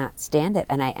cannot stand it.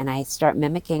 And I start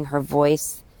mimicking her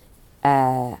voice.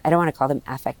 I don't want to call them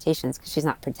affectations, because she's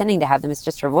not pretending to have them. It's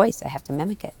just her voice. I have to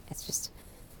mimic it.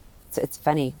 It's a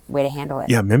funny way to handle it.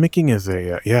 Yeah, mimicking is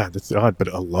that's odd, but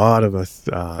a lot of us,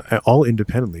 all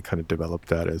independently, kind of developed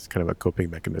that as kind of a coping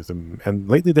mechanism. And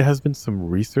lately there has been some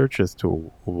research as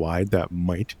to why that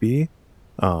might be.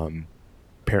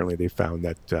 Apparently they found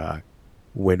that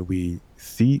when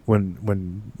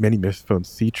many misphones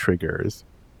see triggers,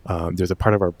 there's a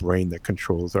part of our brain that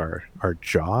controls our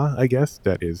jaw, I guess,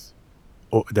 that is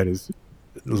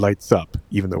lights up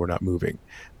even though we're not moving.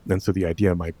 And so the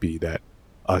idea might be that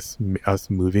us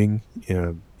moving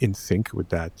in sync with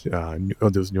that,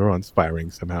 those neurons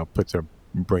firing somehow puts our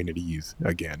brain at ease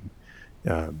again.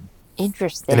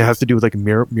 Interesting. And it has to do with like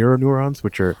mirror neurons,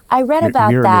 which are... I read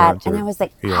about that, and I was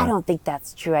like, I don't think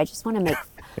that's true. I just want to make...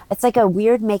 It's like a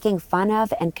weird making fun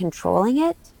of and controlling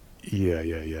it.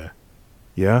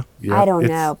 Yeah. I don't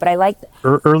know, but I like...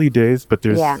 Early days, but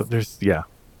there's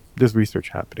research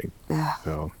happening.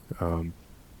 So,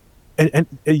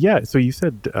 so you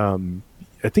said...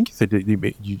 I think you said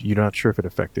you're not sure if it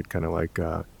affected kind of like,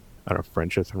 I don't know,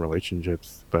 friendships and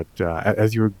relationships, but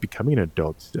as you were becoming an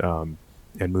adult and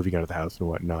moving out of the house and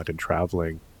whatnot and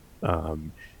traveling,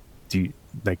 did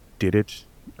it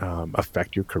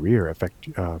affect your career, affect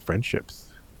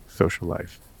friendships, social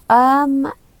life?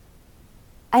 I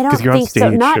don't think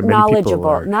so. Not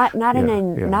knowledgeable. Not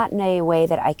in a way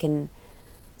that I can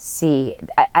see.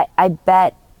 I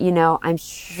bet, I'm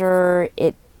sure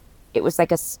it was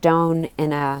like a stone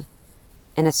in a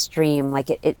stream.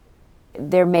 Like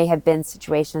there may have been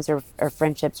situations or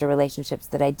friendships or relationships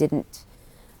that I didn't,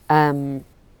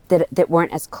 that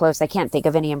weren't as close. I can't think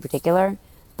of any in particular,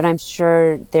 but I'm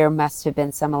sure there must have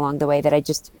been some along the way that I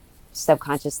just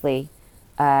subconsciously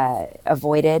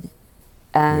avoided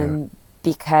Yeah.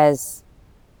 because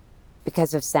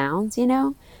of sounds,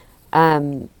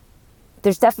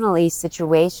 there's definitely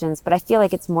situations, but I feel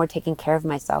like it's more taking care of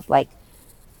myself. Like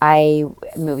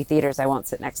movie theaters, I won't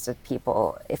sit next to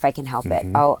people if I can help it.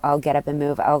 Mm-hmm. I'll get up and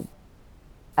move.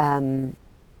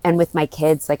 And with my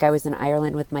kids, like I was in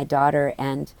Ireland with my daughter,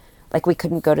 and like we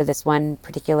couldn't go to this one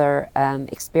particular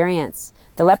experience,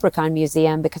 the Leprechaun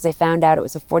Museum, because I found out it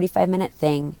was a 45-minute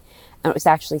thing, and it was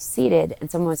actually seated,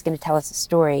 and someone was going to tell us a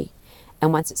story,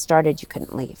 and once it started, you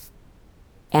couldn't leave.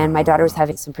 And my daughter was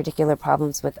having some particular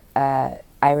problems with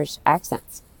Irish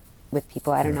accents with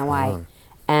people. I don't know why.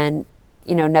 And,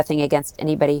 nothing against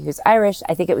anybody who's Irish.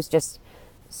 I think it was just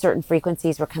certain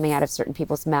frequencies were coming out of certain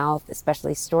people's mouth,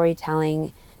 especially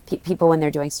storytelling. People, when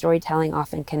they're doing storytelling,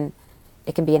 often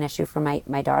it can be an issue for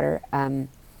my daughter.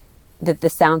 The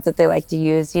sounds that they like to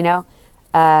use, and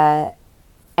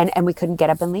we couldn't get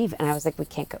up and leave. And I was like, we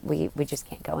can't go, we just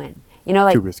can't go in.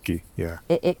 Like Too risky. Yeah.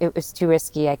 It was too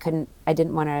risky. I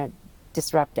didn't want to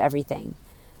disrupt everything.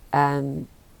 But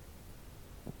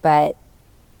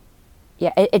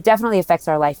yeah, it definitely affects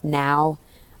our life now.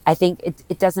 I think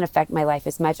it doesn't affect my life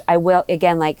as much. I will,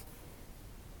 again, like,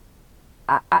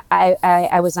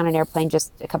 I was on an airplane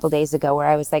just a couple days ago where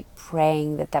I was like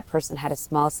praying that person had a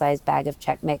small size bag of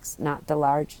Chex Mix, not the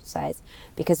large size,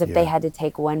 because if they had to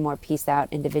take one more piece out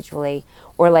individually,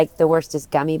 or like the worst is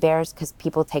gummy bears, because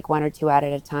people take one or two out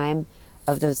at a time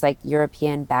of those like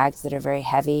European bags that are very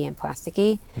heavy and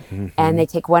plasticky, and they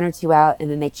take one or two out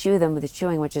and then they chew them with the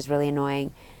chewing, which is really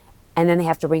annoying, and then they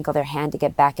have to wrinkle their hand to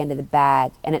get back into the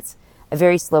bag, and it's a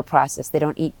very slow process. They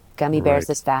don't eat gummy bears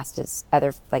as fast as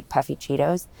other like puffy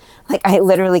Cheetos. Like I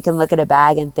literally can look at a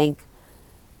bag and think,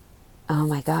 oh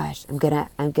my gosh, I'm gonna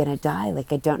die.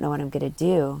 Like I don't know what I'm gonna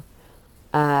do.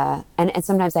 And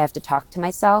sometimes I have to talk to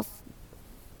myself,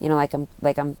 like I'm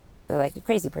like a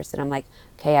crazy person. I'm like,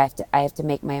 okay, I have to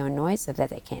make my own noise so that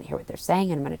they can't hear what they're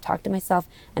saying, and I'm gonna talk to myself.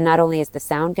 And not only is the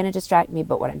sound gonna distract me,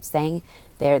 but what I'm saying,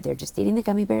 they're just eating the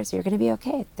gummy bears, so you're gonna be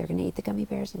okay. They're gonna eat the gummy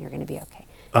bears and you're gonna be okay.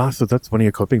 So that's one of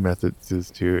your coping methods, is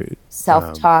to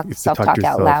self-talk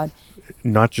out loud.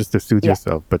 Not just to soothe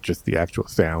yourself, but just the actual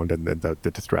sound and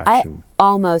the distraction. I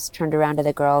almost turned around to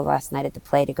the girl last night at the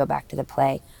play to go back to the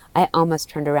play. I almost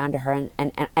turned around to her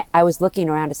and I was looking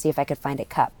around to see if I could find a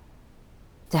cup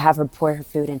to have her pour her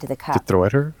food into the cup. To throw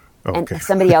at her? Oh, and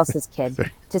somebody else's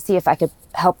kid, to see if I could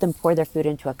help them pour their food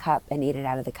into a cup and eat it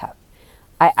out of the cup.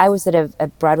 I was at a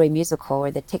Broadway musical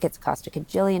where the tickets cost $1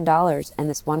 gajillion, and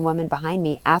this one woman behind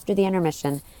me, after the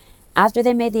intermission, after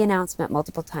they made the announcement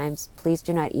multiple times, please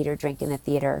do not eat or drink in the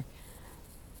theater,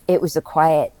 it was a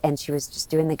quiet, and she was just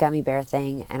doing the gummy bear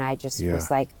thing, and I just was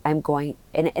like, I'm going,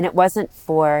 and it wasn't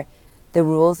for the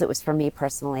rules, it was for me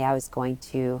personally. I was going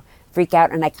to freak out,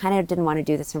 and I kind of didn't want to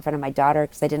do this in front of my daughter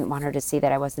because I didn't want her to see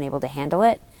that I wasn't able to handle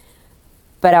it.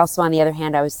 But also, on the other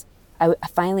hand, I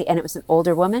finally, and it was an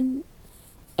older woman,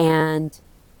 and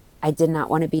I did not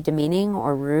want to be demeaning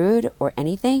or rude or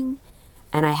anything.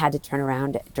 And I had to turn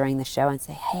around during the show and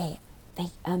say, hey,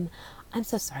 I'm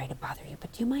so sorry to bother you,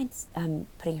 but do you mind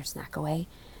putting your snack away?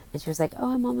 And she was like,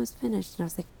 oh, I'm almost finished. And I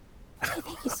was like, okay,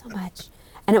 thank you so much.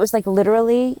 And it was like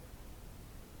literally,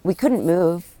 we couldn't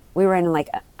move. We were in like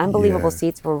unbelievable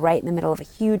seats. We're right in the middle of a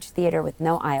huge theater with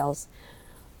no aisles.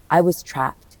 I was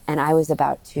trapped, and I was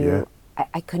about to,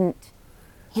 I couldn't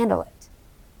handle it.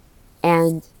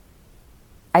 And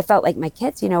I felt like my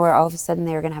kids, where all of a sudden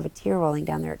they were going to have a tear rolling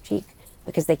down their cheek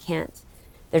because they can't,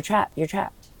 they're trapped. You're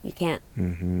trapped. You can't.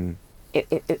 Mm-hmm.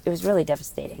 It was really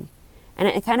devastating. And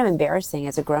it kind of embarrassing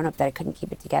as a grown-up that I couldn't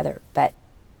keep it together. But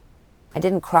I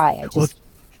didn't cry.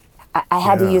 I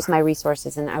had to use my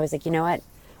resources. And I was like, you know what?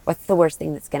 What's the worst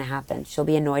thing that's going to happen? She'll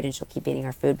be annoyed and she'll keep eating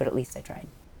her food, but at least I tried.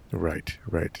 Right.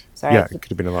 Sorry, it could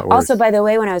have been a lot worse. Also, by the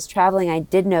way, when I was traveling, I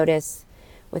did notice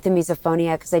with the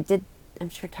misophonia, because I'm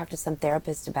sure talk to some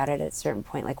therapist about it at a certain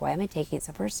point, like, why am I taking it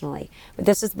so personally? But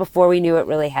this was before we knew it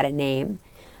really had a name.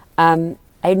 I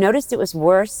noticed it was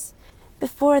worse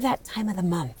before that time of the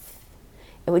month.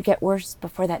 It would get worse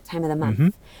before that time of the month. Mm-hmm.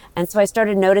 And so I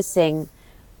started noticing,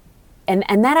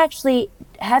 and that actually,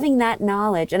 having that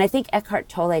knowledge, and I think Eckhart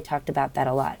Tolle talked about that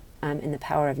a lot in The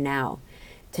Power of Now,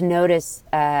 to notice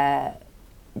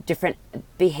different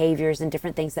behaviors and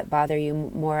different things that bother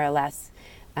you more or less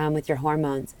with your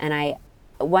hormones. And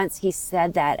once he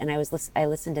said that, and I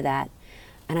listened to that,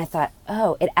 and I thought,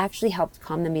 oh, it actually helped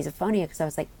calm the misophonia, because I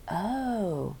was like,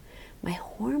 oh, my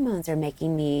hormones are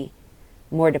making me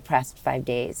more depressed 5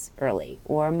 days early,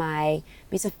 or my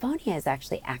misophonia is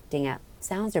actually acting up.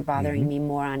 Sounds are bothering me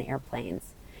more on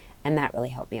airplanes. And that really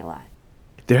helped me a lot.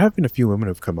 There have been a few women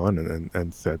who've come on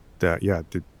and said that, yeah,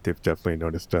 they've definitely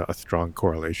noticed a strong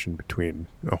correlation between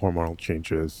hormonal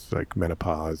changes like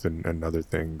menopause and other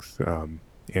things, and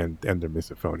their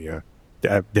misophonia.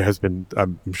 There has been,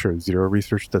 I'm sure, zero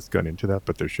research that's gone into that,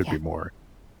 but there should be more.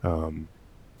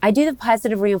 I do the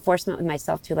positive reinforcement with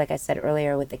myself too, like I said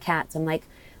earlier with the cats. I'm like,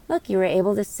 look, you were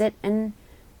able to sit and,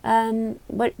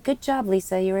 good job,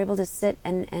 Lisa. You were able to sit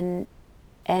and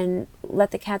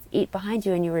let the cats eat behind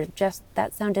you, and you were just,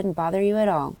 that sound didn't bother you at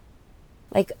all.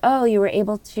 Like, oh, you were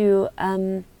able to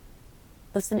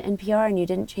listen to NPR and you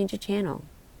didn't change a channel.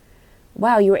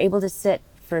 Wow, you were able to sit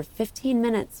for 15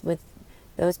 minutes with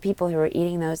those people who were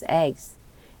eating those eggs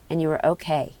and you were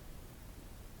okay.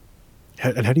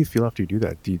 And how do you feel after you do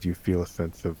that? Do you feel a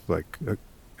sense of like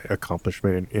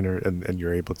accomplishment and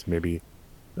you're able to maybe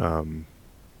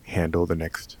handle the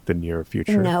near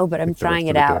future? No, but I'm like trying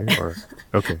it out.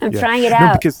 Okay, I'm yeah. trying it No,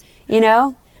 out. because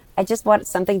I just want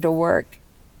something to work.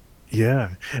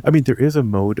 yeah, I mean there is a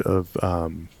mode of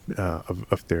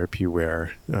therapy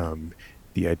where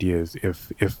the idea is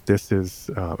if this is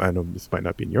I know this might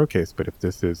not be in your case, but if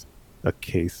this is a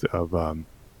case of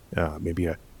maybe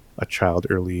a child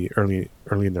early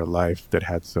in their life that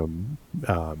had some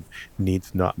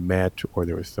needs not met, or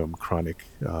there was some chronic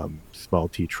small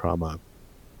t trauma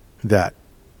that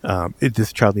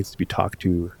this child needs to be talked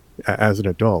to as an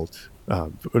adult,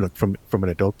 from an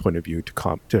adult point of view,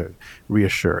 to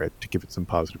reassure it, to give it some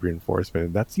positive reinforcement,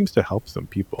 and that seems to help some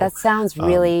people. That sounds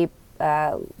really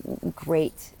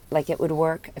great. Like it would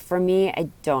work. For me, I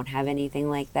don't have anything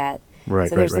like that. Right.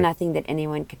 So there's right. nothing that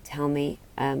anyone could tell me.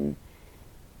 And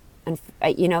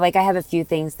like I have a few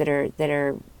things that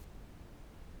are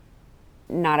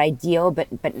not ideal,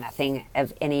 but nothing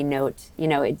of any note.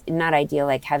 It's not ideal,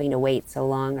 like having to wait so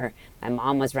long, or my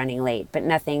mom was running late, but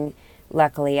nothing.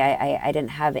 Luckily, I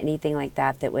didn't have anything like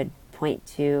that would point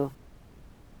to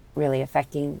really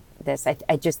affecting this.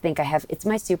 I just think it's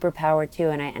my superpower too,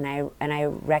 and I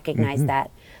recognize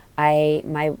that.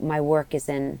 My work is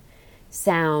in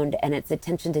sound, and it's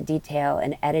attention to detail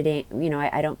and editing.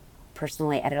 I don't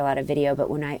personally edit a lot of video, but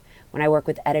when I work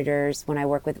with editors, when I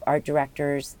work with art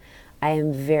directors, I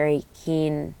am very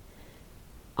keen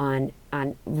on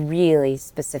really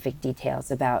specific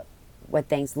details about what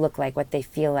things look like, what they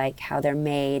feel like, how they're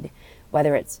made,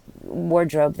 whether it's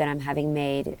wardrobe that I'm having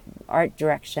made, art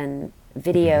direction,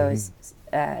 videos,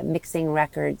 mixing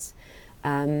records,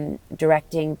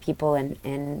 directing people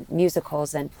in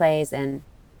musicals and plays. And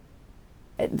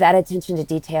that attention to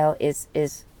detail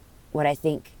is what I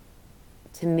think,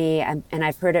 to me, and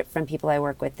I've heard it from people I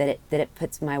work with, that it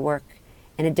puts my work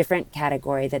in a different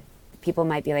category, that people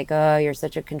might be like, oh, you're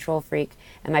such a control freak.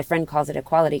 And my friend calls it a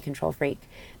quality control freak.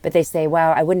 But they say,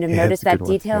 wow, I wouldn't have noticed that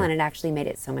detail, and it actually made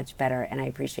it so much better, and I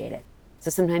appreciate it. So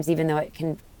sometimes, even though it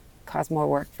can cause more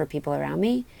work for people around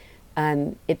me,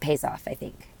 it pays off, I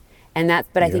think.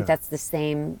 But I think that's the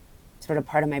same sort of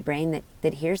part of my brain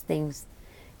that hears things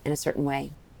in a certain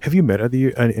way. Have you met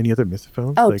any other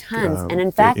misophones? Oh, tons. And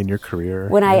in fact, in your career,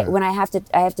 when I have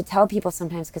to tell people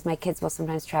sometimes, because my kids will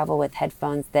sometimes travel with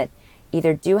headphones that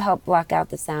either do help block out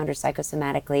the sound, or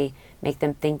psychosomatically make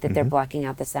them think that they're blocking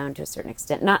out the sound to a certain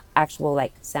extent. Not actual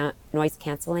like sound noise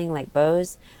canceling like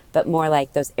Bose, but more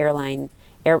like those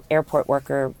airport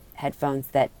worker headphones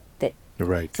that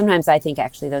right. Sometimes I think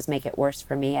actually those make it worse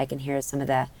for me. I can hear some of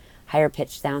the higher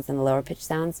pitched sounds and the lower pitched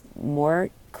sounds more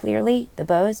clearly,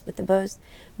 with the Bose.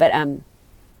 But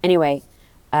anyway,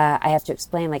 I have to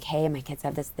explain, like, hey, my kids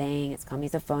have this thing, it's called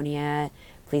misophonia.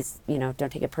 Please, don't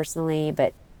take it personally,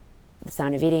 but the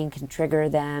sound of eating can trigger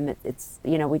them. It's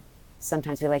we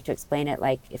sometimes like to explain it,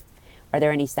 like, are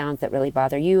there any sounds that really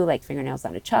bother you, like fingernails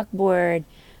on a chalkboard,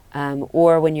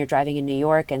 or when you're driving in New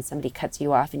York and somebody cuts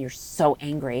you off and you're so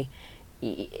angry.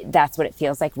 That's what it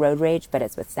feels like, road rage, but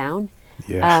it's with sound.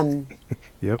 Yeah.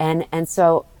 Yep. And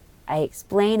so I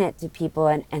explain it to people,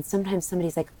 and sometimes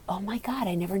somebody's like, oh my God,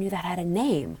 I never knew that had a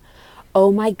name.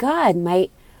 Oh my God,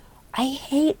 I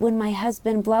hate when my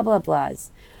husband blah, blah,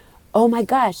 blahs. Oh my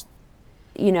gosh.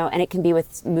 And it can be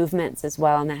with movements as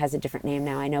well, and that has a different name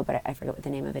now, I know, but I forget what the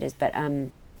name of it is. But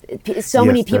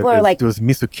many people are like... Those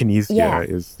misokinesia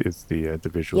is the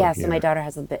visual. Yeah, so my daughter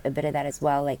has a bit of that as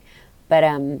well.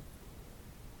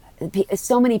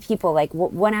 So many people, like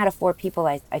 1 out of 4 people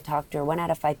I talked to, or 1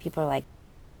 out of 5 people are like,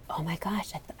 oh my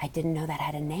gosh, I didn't know that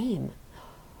had a name.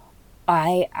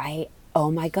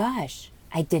 Oh my gosh,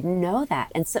 I didn't know that.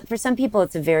 And so, for some people,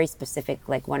 it's a very specific,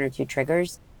 like 1 or 2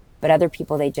 triggers. But other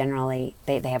people, they generally,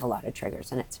 they have a lot of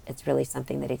triggers, and it's really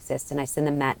something that exists. And I send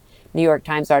them that New York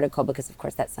Times article, because of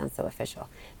course that sounds so official.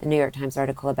 The New York Times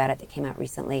article about it that came out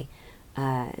recently,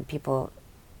 And people,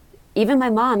 even my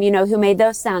mom, who made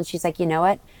those sounds, she's like, you know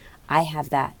what? I have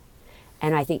that.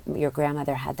 And I think your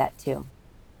grandmother had that too.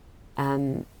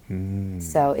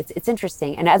 So it's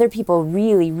interesting. And other people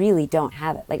really, really don't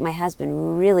have it. Like my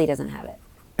husband really doesn't have it.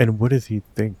 And what does he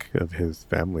think of his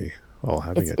family all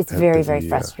having it? It's very, very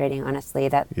frustrating, honestly,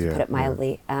 to put it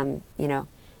mildly.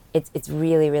 It's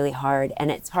really, really hard. And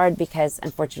it's hard because,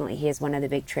 unfortunately, he is one of the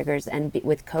big triggers. And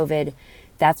with COVID,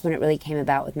 that's when it really came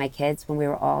about with my kids, when we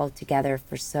were all together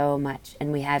for so much.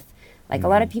 And we had, like a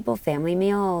lot of people, family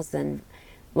meals and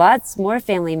lots more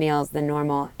family meals than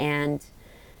normal. And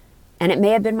it may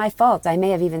have been my fault. I may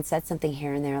have even said something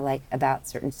here and there, like about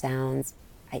certain sounds.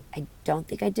 I don't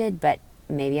think I did, but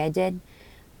maybe I did.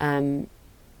 And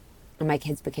my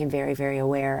kids became very, very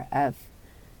aware of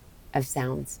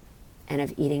sounds and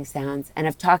of eating sounds and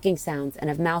of talking sounds and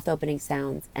of mouth opening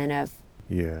sounds and of...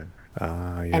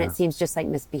 And it seems just like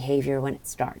misbehavior when it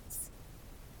starts.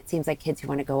 It seems like kids who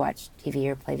want to go watch TV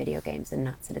or play video games and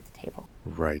not sit at the table.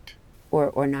 Right.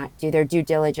 Or not do their due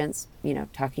diligence,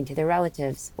 talking to their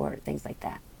relatives or things like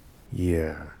that.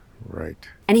 Yeah, right.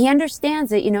 And he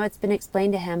understands it. It's been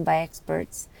explained to him by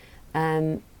experts.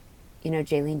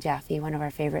 Jaylene Jaffe, one of our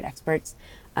favorite experts,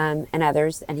 and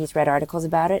others. And he's read articles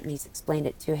about it, and he's explained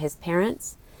it to his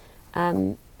parents,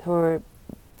 who are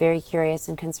very curious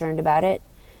and concerned about it.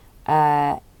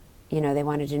 They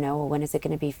wanted to know, well, when is it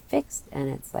going to be fixed? And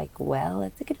it's like, well,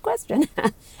 that's a good question.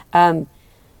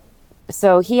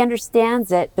 So he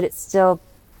understands it, but it still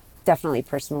definitely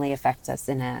personally affects us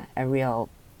in a real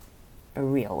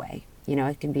way.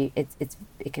 It can be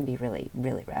really,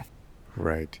 really rough.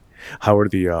 Right. How are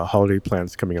the holiday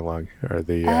plans coming along? Are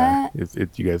they?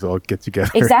 You guys all get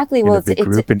together? Exactly. Well, in a big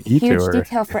group and eat, huge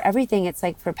detail for everything. It's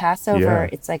like for Passover,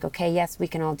 it's like, okay, yes, we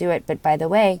can all do it, but by the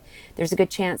way, there's a good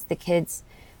chance the kids.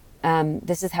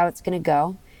 This is how it's going to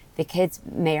go. The kids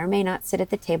may or may not sit at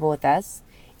the table with us.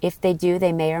 If they do,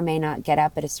 they may or may not get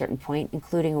up at a certain point,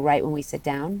 including right when we sit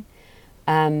down.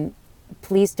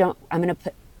 Please don't. I'm going to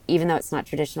put, even though it's not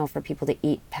traditional for people to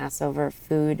eat Passover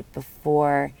food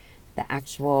before the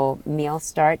actual meal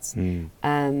starts.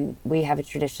 We have a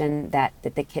tradition that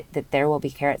there will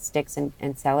be carrot sticks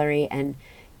and celery and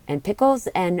pickles,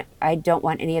 and I don't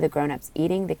want any of the grown-ups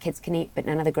eating. The kids can eat, but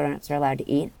none of the grown-ups are allowed to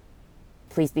eat.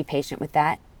 Please be patient with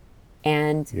that.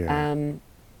 And at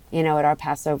our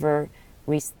Passover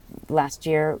last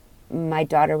year, my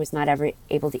daughter was not ever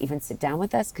able to even sit down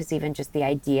with us, because even just the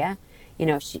idea,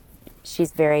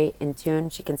 she's very in tune.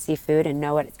 She can see food and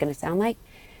know what it's going to sound like.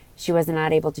 She was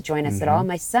not able to join us at all.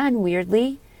 My son,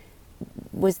 weirdly,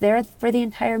 was there for the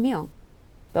entire meal.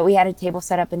 But we had a table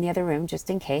set up in the other room just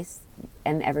in case,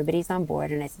 and everybody's on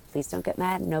board. And I said, please don't get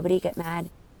mad. Nobody get mad.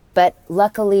 But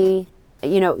luckily,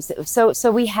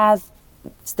 so we have,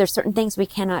 there's certain things we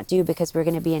cannot do because we're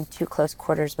going to be in too close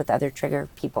quarters with other trigger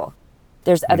people.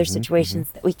 There's other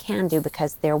situations that we can do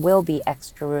because there will be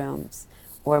extra rooms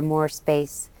or more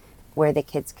space where the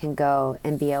kids can go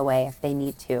and be away if they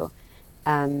need to.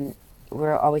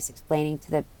 We're always explaining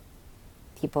to the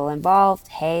people involved,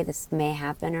 hey, this may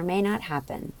happen or may not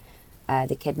happen.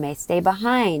 The kid may stay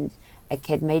behind. A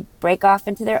kid may break off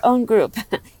into their own group.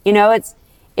 It's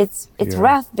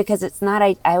rough because it's not,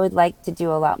 I would like to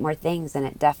do a lot more things, and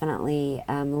it definitely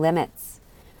limits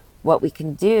what we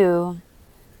can do,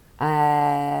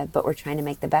 but we're trying to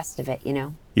make the best of it,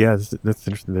 Yeah, that's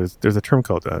interesting. There's a term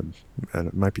called, and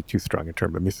it might be too strong a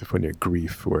term, but misophonia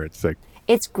grief, where it's like...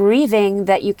 It's grieving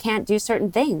that you can't do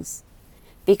certain things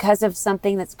because of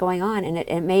something that's going on, and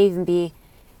it may even be,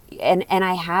 and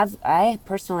I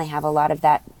personally have a lot of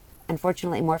that,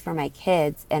 unfortunately, more for my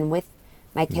kids and with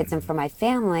my kids and for my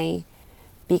family,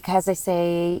 because I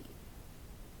say,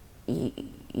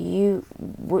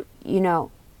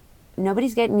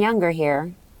 nobody's getting younger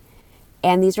here,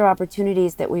 and these are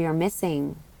opportunities that we are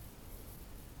missing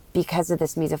because of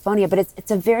this misophonia. But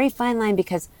it's a very fine line,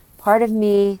 because part of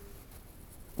me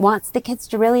wants the kids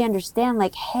to really understand,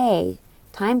 like, hey,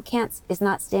 time is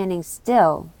not standing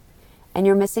still, and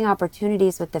you're missing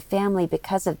opportunities with the family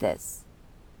because of this.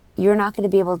 You're not going to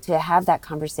be able to have that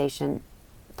conversation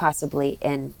possibly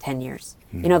in 10 years.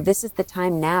 This is the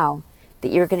time now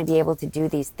that you're going to be able to do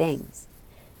these things.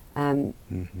 One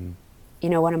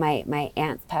of my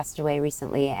aunts passed away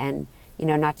recently, and,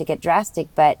 not to get drastic,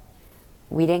 but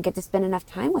we didn't get to spend enough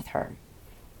time with her.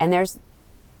 And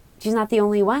she's not the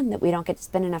only one that we don't get to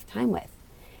spend enough time with.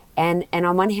 And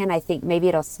on one hand, I think maybe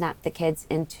it'll snap the kids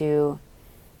into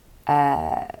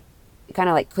kind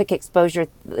of like quick exposure,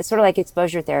 sort of like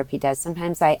exposure therapy does.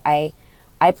 Sometimes I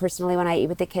personally, when I eat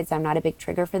with the kids, I'm not a big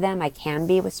trigger for them. I can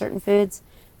be with certain foods,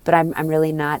 but I'm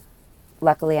really not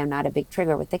luckily I'm not a big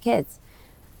trigger with the kids.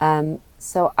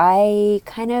 So I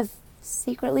kind of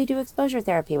secretly do exposure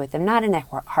therapy with them, not in a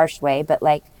harsh way, but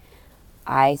like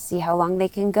I see how long they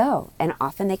can go. And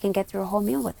often they can get through a whole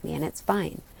meal with me and it's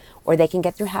fine. Or they can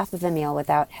get through half of a meal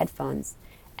without headphones.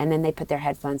 And then they put their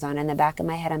headphones on. In the back of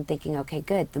my head, I'm thinking, okay,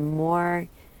 good. The more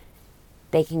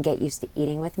they can get used to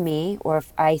eating with me, or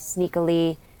if I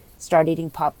sneakily start eating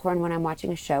popcorn when I'm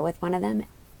watching a show with one of them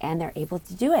and they're able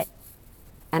to do it.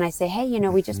 And I say, hey, you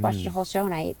know, we just watched a whole show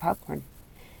and I ate popcorn.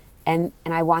 And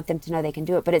I want them to know they can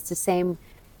do it. But it's the same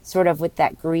sort of with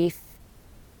that grief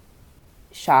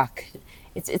shock.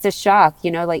 It's a shock, you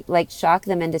know, like shock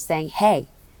them into saying, hey,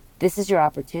 this is your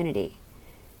opportunity,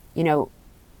 you know,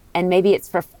 and maybe it's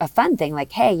for a fun thing,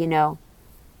 like, hey, you know,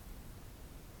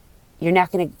 you're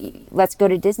not going to, let's go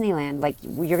to Disneyland. Like,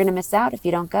 you're going to miss out if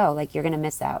you don't go. Like, you're going to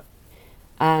miss out.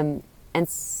 And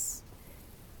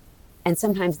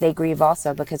sometimes they grieve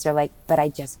also because they're like, but I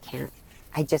just can't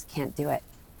do it.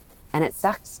 And it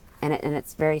sucks. And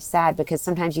it's very sad because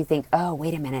sometimes you think, oh,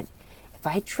 wait a minute. If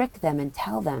I trick them and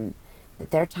tell them that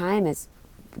their time is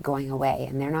going away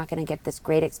and they're not going to get this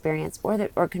great experience,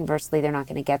 or conversely, they're not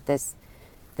going to get this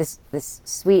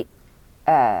sweet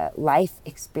life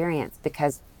experience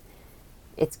because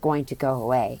it's going to go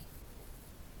away.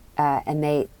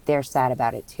 And they're sad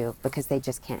about it too because they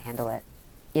just can't handle it,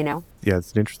 you know? Yeah,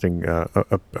 it's an interesting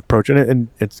approach. And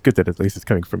it's good that at least it's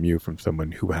coming from you, from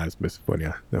someone who has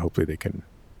misophonia. That hopefully they can...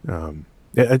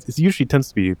 it usually tends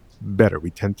to be better.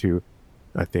 We tend to,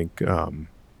 I think,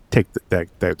 take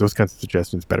those kinds of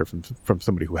suggestions better from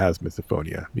somebody who has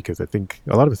misophonia, because I think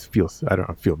a lot of us feel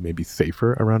maybe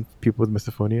safer around people with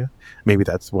misophonia. Maybe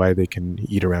that's why they can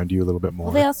eat around you a little bit more.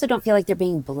 Well, they also don't feel like they're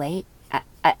being blamed.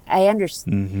 I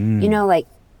understand. Mm-hmm. You know, like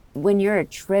when you're a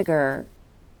trigger,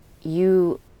 I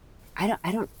mean,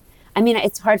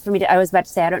 it's hard for me I was about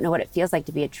to say, I don't know what it feels like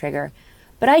to be a trigger,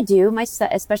 but I do. My son,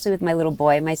 especially with my little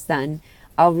boy, my son,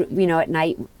 at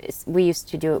night, we used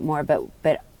to do it more,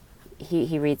 but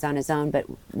he reads on his own. But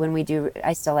when we do,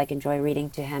 I still enjoy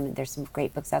reading to him. There's some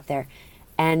great books out there.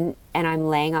 And I'm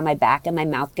laying on my back and my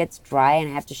mouth gets dry and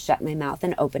I have to shut my mouth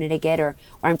and open it again, or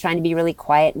I'm trying to be really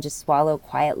quiet and just swallow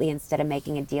quietly instead of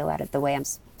making a deal out of the way I'm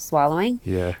swallowing.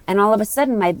 Yeah. And all of a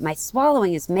sudden my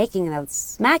swallowing is making a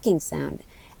smacking sound,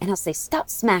 and he'll say, stop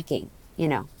smacking, you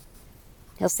know.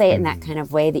 He'll say it in that kind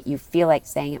of way that you feel like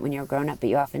saying it when you're grown up, but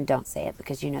you often don't say it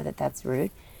because you know that that's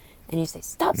rude. And you say,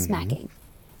 stop smacking.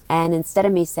 And instead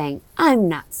of me saying, I'm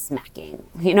not smacking,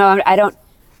 you know,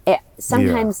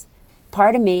 sometimes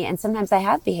part of me, and sometimes I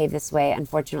have behaved this way,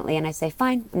 unfortunately, and I say,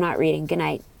 fine, I'm not reading, good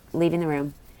night, leaving the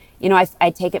room. You know, I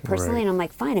take it personally, right. And I'm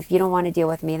like, fine, if you don't want to deal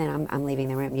with me, then I'm leaving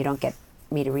the room. You don't get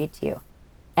me to read to you.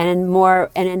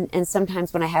 And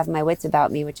sometimes when I have my wits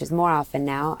about me, which is more often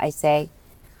now, I say,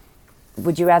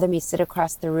 would you rather me sit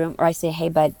across the room? Or I say, hey,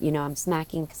 bud, you know, I'm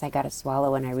smacking because I got to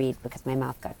swallow when I read because my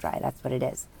mouth got dry. That's what it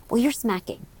is. Well, you're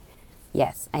smacking.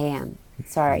 Yes, I am.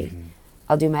 Sorry.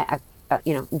 I'll do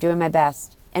I'm doing my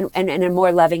best. And in a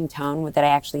more loving tone that I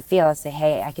actually feel, I'll say,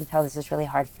 hey, I can tell this is really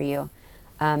hard for you.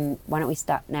 Why don't we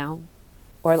stop now?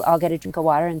 Or I'll get a drink of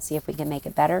water and see if we can make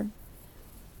it better.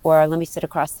 Or let me sit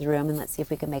across the room and let's see if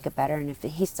we can make it better. And if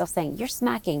he's still saying, you're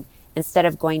smacking, instead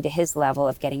of going to his level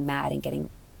of getting mad and getting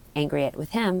angry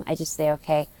with him, I just say,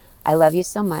 okay, I love you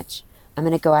so much. I'm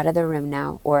going to go out of the room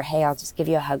now. Or, hey, I'll just give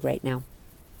you a hug right now.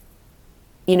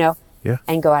 You know? Yeah.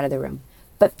 And go out of the room.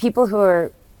 But people who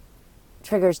are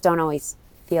triggers don't always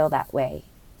feel that way.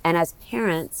 And as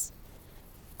parents,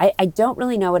 I don't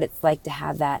really know what it's like to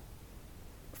have that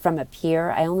from a peer.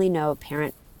 I only know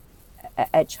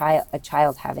a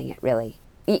child having it, really.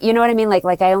 You know what I mean?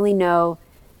 Like I only know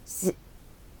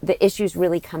the issues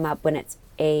really come up when it's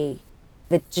the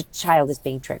child is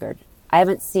being triggered. I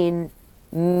haven't seen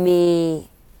me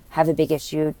have a big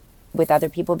issue with other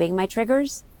people being my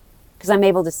triggers because I'm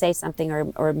able to say something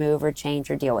or move or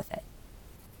change or deal with it.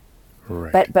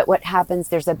 Right. But what happens,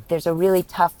 there's a really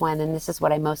tough one, and this is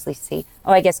what I mostly see.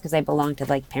 Oh, I guess because I belong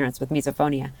to parents with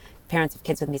misophonia, parents of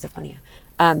kids with misophonia.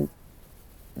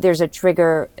 There's a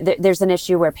trigger, there's an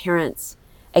issue where parents,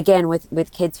 again,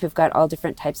 with kids who've got all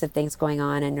different types of things going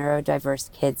on and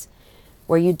neurodiverse kids,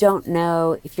 where you don't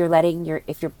know if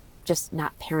you're just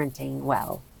not parenting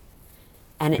well.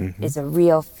 And it is a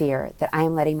real fear that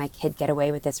I'm letting my kid get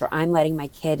away with this, or I'm letting my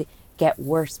kid get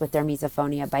worse with their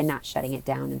misophonia by not shutting it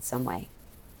down in some way.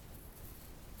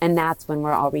 And that's when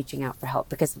we're all reaching out for help,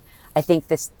 because I think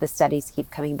the studies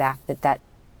keep coming back that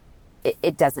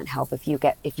it doesn't help if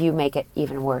you make it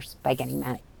even worse by getting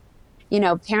mad. You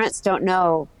know, parents don't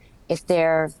know if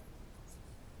they're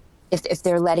if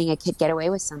they're letting a kid get away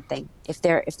with something, if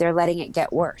they're letting it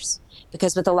get worse.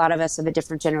 Because with a lot of us of a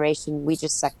different generation, we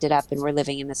just sucked it up and we're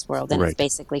living in this world and it's Right.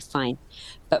 basically fine.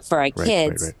 But for our Right.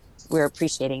 kids, we're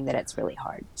appreciating that it's really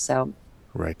hard. So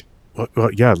Right.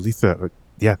 Well, yeah, Lisa.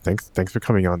 Yeah, thanks for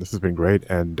coming on. This has been great.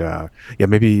 And yeah,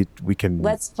 maybe we can.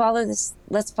 let's follow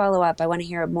up. I want to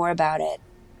hear more about it.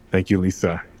 Thank you,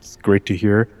 Lisa. It's great to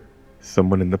hear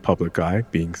someone in the public eye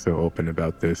being so open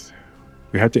about this.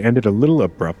 We had to end it a little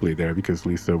abruptly there because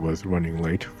Lisa was running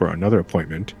late for another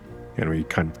appointment, and we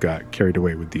kind of got carried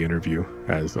away with the interview,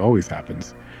 as always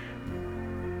happens.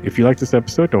 If you like this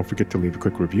episode, don't forget to leave a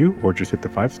quick review or just hit the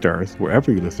 5 stars wherever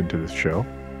you listen to this show.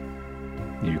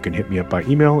 You can hit me up by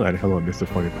email at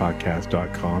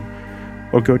hello@misophoniapodcast.com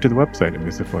or go to the website at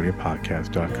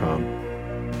misophoniapodcast.com.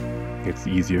 It's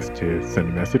easiest to send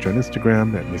a message on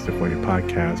Instagram at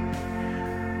misophoniapodcast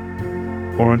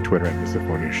or on Twitter at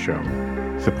misophoniashow.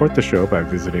 Support the show by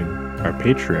visiting our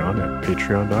Patreon at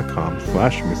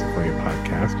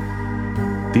patreon.com/misophoniapodcast.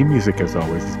 Theme music, as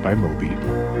always, is by Loeb.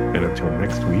 And until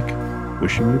next week,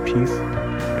 wishing you peace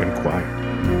and quiet.